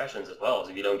fallback professions as well.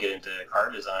 If you don't get into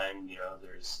car design, you know,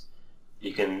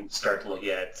 you can start to look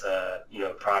at, you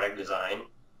know, product design,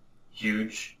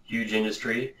 huge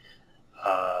industry,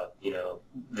 you know,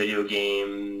 video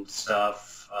game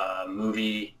stuff,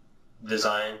 movie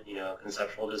design, you know,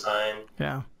 conceptual design.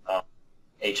 Yeah.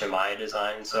 HMI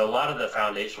design. So a lot of the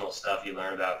foundational stuff you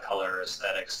learn about color,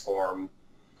 aesthetics, form,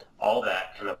 all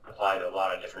that can apply to a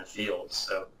lot of different fields.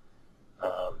 So,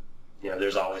 you know,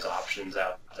 there's always options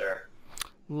out there.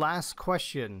 Last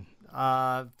question.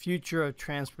 Future of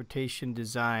transportation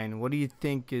design. What do you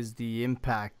think is the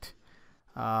impact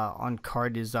on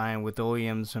car design with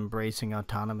OEMs embracing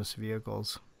autonomous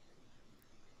vehicles?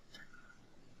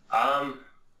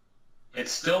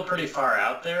 It's still pretty far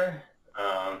out there.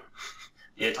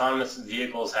 The autonomous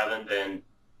vehicles haven't been,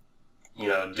 you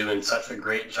know, doing such a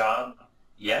great job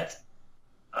yet.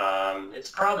 It's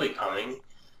probably coming.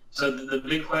 So the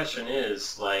big question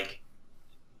is, like,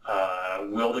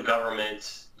 will the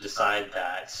government decide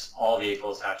that all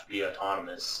vehicles have to be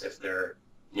autonomous if they're,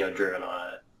 you know, driven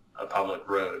on a public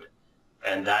road?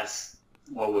 And that's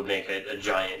what would make a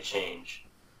giant change.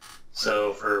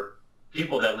 So for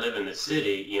people that live in the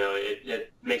city, you know,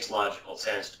 it makes logical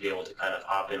sense to be able to kind of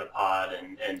hop in a pod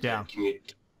and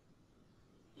commute.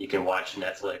 You can watch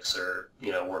Netflix or,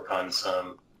 you know, work on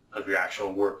some of your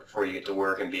actual work before you get to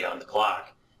work and be on the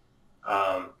clock.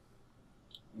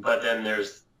 But then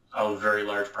there's a very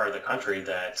large part of the country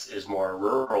that is more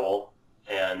rural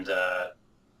and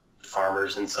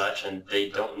farmers and such, and they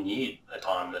don't need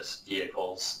autonomous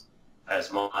vehicles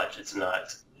as much. It's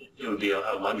not, it would be a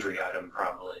luxury item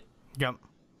probably. Yep.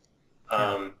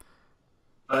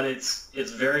 But it's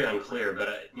very unclear.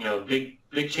 But you know,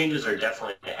 big changes are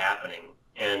definitely happening.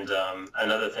 And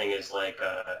another thing is like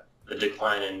the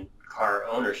decline in car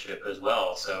ownership as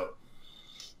well. So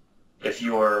if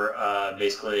you're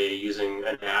basically using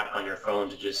an app on your phone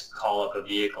to just call up a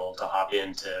vehicle to hop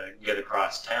in to get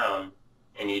across town,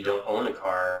 and you don't own a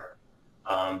car,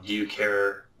 do you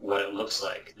care what it looks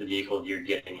like, the vehicle you're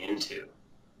getting into?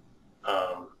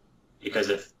 Because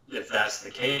if that's the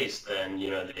case, then,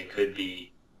 you know, they could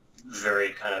be very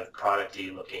kind of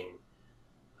product-y looking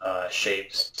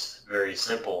shapes, very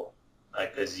simple,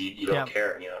 like, because you don't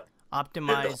care, you know.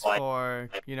 Optimized for,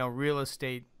 you know, real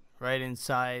estate right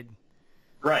inside.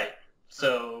 Right.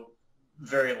 So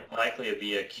very likely it'd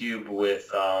be a cube with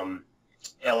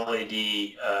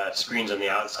LED screens on the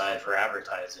outside for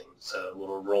advertising, so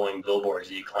little rolling billboards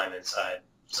that you climb inside.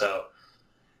 So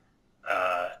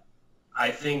I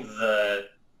think the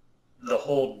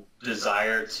whole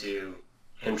desire to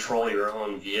control your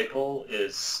own vehicle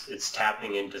it's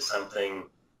tapping into something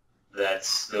that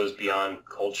goes beyond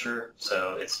culture.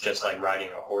 So it's just like riding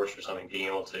a horse or something, being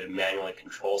able to manually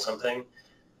control something.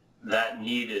 That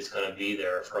need is going to be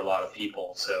there for a lot of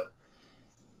people. So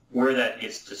where that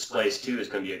gets displaced to is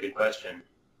going to be a good question,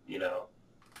 you know.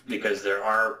 because there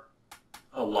are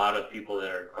a lot of people that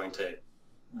are going to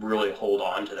really hold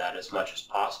on to that as much as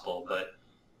possible. But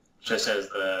just as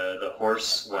the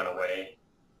horse went away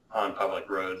on public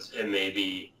roads,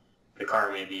 the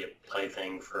car may be a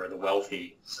plaything for the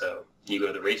wealthy. So you go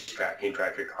to the racetrack and you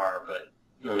drive your car, but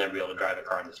you'll never be able to drive a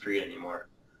car on the street anymore.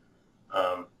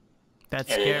 That's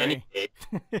and scary. In any case,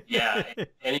 yeah, in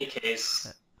any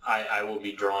case, I will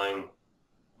be drawing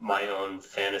my own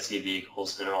fantasy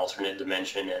vehicles in an alternate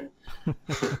dimension, and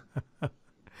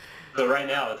so right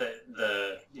now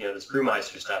the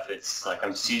Sprumeister stuff, it's like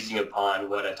I'm seizing upon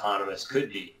what autonomous could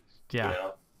be.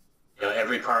 Yeah.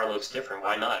 Every car looks different.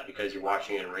 Why not? Because you're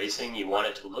watching it racing, you want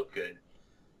it to look good.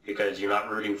 Because you're not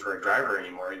rooting for a driver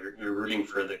anymore. You're rooting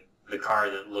for the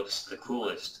car that looks the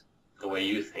coolest, the way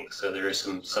you think. So there is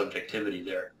some subjectivity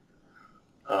there.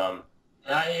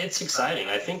 It's exciting.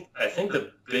 I think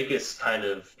the biggest kind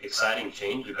of exciting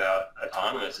change about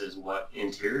autonomous is what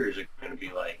interiors are going to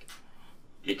be like,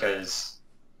 because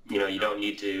you don't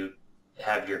need to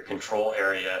have your control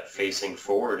area facing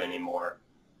forward anymore.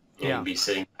 And be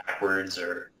sitting backwards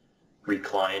or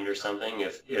reclined or something.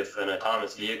 If an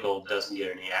autonomous vehicle doesn't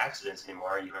get any accidents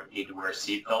anymore, you don't need to wear a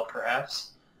seatbelt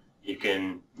perhaps. You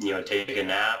can take a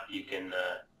nap. You can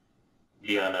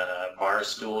be on a bar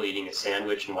stool eating a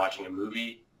sandwich and watching a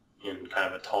movie in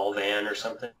kind of a tall van or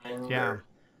something. Yeah. Or,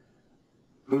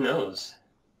 who knows?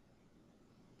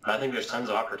 I think there's tons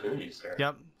of opportunities there.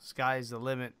 Yep. Sky's the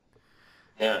limit.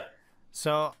 Yeah.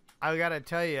 So I got to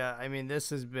tell you, I mean, this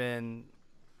has been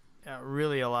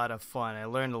really a lot of fun. I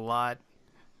learned a lot.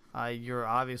 You're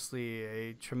obviously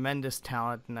a tremendous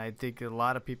talent, and I think a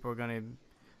lot of people are going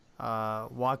to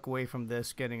walk away from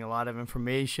this getting a lot of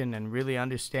information and really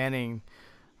understanding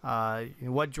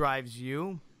what drives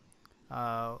you,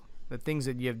 the things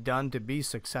that you've done to be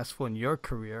successful in your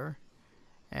career,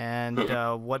 and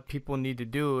what people need to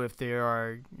do if they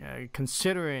are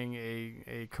considering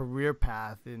a career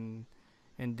path in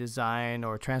design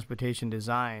or transportation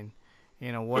design.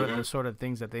 What are the sort of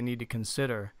things that they need to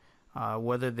consider,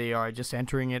 whether they are just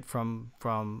entering it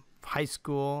from high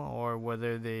school or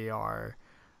whether they are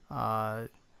a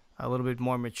little bit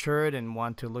more matured and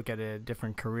want to look at a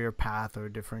different career path or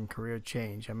a different career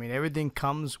change. I mean, everything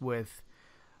comes with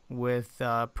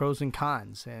pros and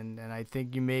cons, and I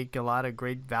think you make a lot of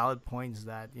great valid points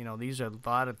that these are a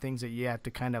lot of things that you have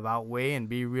to kind of outweigh and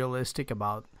be realistic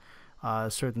about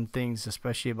certain things,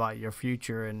 especially about your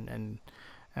future and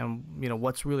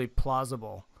what's really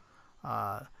plausible.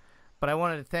 But I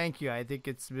wanted to thank you. I think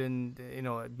it's been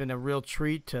a real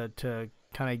treat to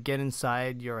kind of get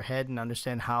inside your head and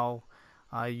understand how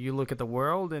you look at the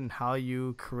world and how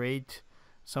you create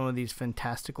some of these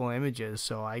fantastical images.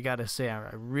 So I gotta say, I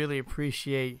really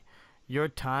appreciate your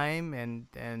time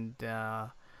and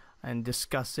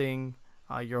discussing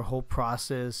your whole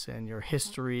process and your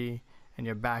history and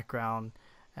your background.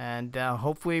 And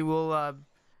hopefully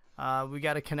we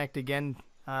got to connect again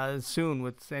soon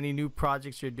with any new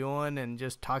projects you're doing, and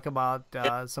just talk about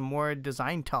some more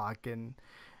design talk and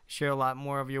share a lot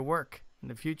more of your work in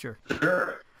the future.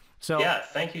 Sure. So yeah,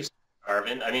 thank you,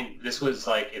 Arvin. I mean, this was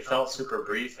it felt super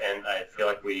brief, and I feel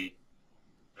like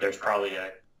there's probably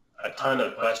a ton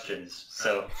of questions.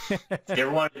 So if you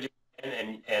ever want to do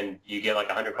it and you get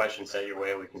 100 questions set your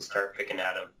way, we can start picking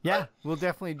at them. Yeah, we'll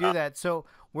definitely do that. So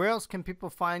where else can people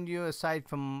find you aside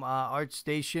from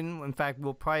ArtStation? In fact,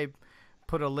 we'll probably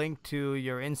put a link to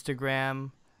your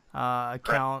Instagram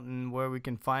account and where we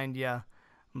can find you.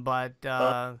 But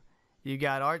you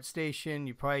got ArtStation,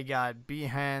 you probably got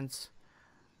Behance.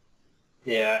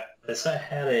 Yeah, I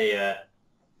had I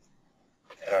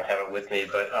don't have it with me,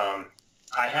 but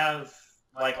I have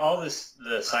all the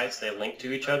sites, they link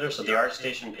to each other. So the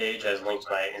ArtStation page has linked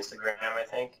to my Instagram, I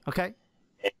think. Okay.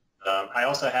 I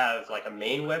also have a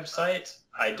main website.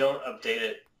 I don't update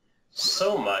it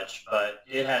so much, but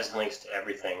it has links to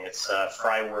everything. It's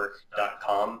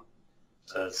fryework.com.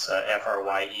 So it's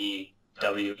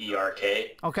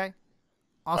FRYEWERK. Okay.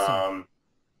 Awesome.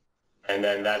 And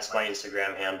then that's my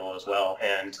Instagram handle as well.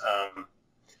 And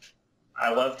I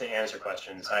love to answer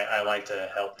questions. I like to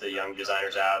help the young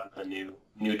designers out, the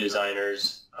new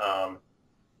designers,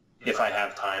 if I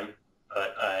have time.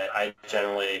 But I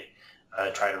generally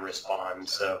try to respond.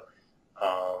 So,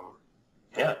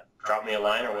 yeah, drop me a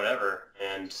line or whatever.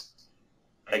 And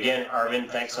again, Arvin,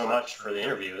 thanks so much for the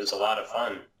interview. It was a lot of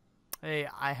fun. Hey,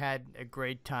 I had a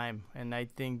great time, and I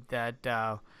think that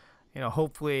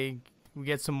hopefully we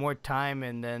get some more time,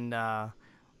 and then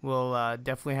we'll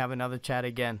definitely have another chat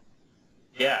again.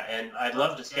 Yeah, and I'd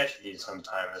love to sketch with you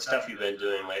sometime. The stuff you've been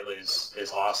doing lately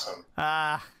is awesome.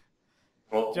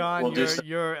 John, we'll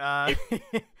you're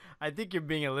I think you're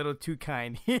being a little too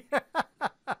kind. No,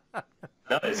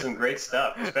 it's some great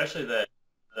stuff, especially the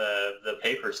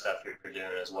paper stuff you're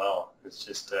doing as well. It's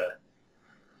just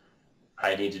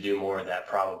I need to do more of that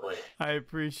probably. I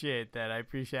appreciate that.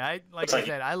 Like I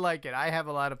said, I like it. I have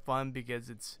a lot of fun because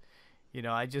it's,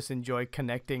 I just enjoy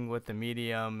connecting with the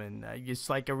medium, and it's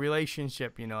like a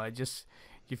relationship.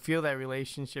 You feel that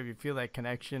relationship, you feel that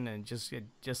connection, and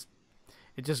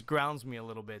it just grounds me a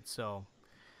little bit. So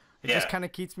it just kind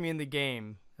of keeps me in the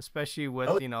game, especially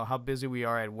with how busy we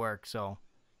are at work. So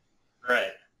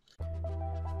right.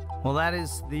 Well, that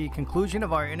is the conclusion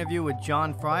of our interview with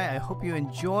John Frye. I hope you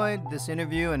enjoyed this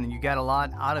interview and you got a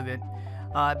lot out of it.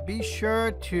 Be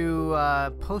sure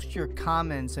to post your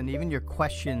comments and even your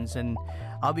questions, and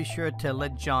I'll be sure to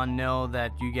let John know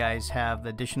that you guys have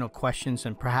additional questions,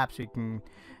 and perhaps we can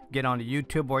get onto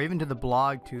YouTube or even to the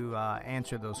blog to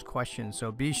answer those questions.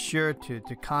 So be sure to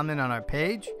comment on our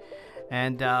page,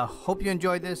 and hope you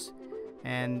enjoyed this.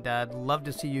 And I'd love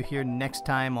to see you here next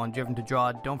time on Driven to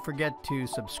Draw. Don't forget to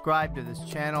subscribe to this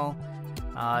channel.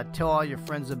 Tell all your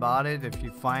friends about it if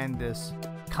you find this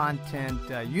content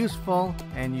useful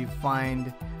and you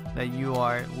find that you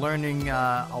are learning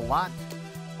a lot.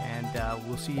 And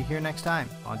we'll see you here next time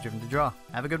on Driven to Draw.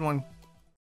 Have a good one.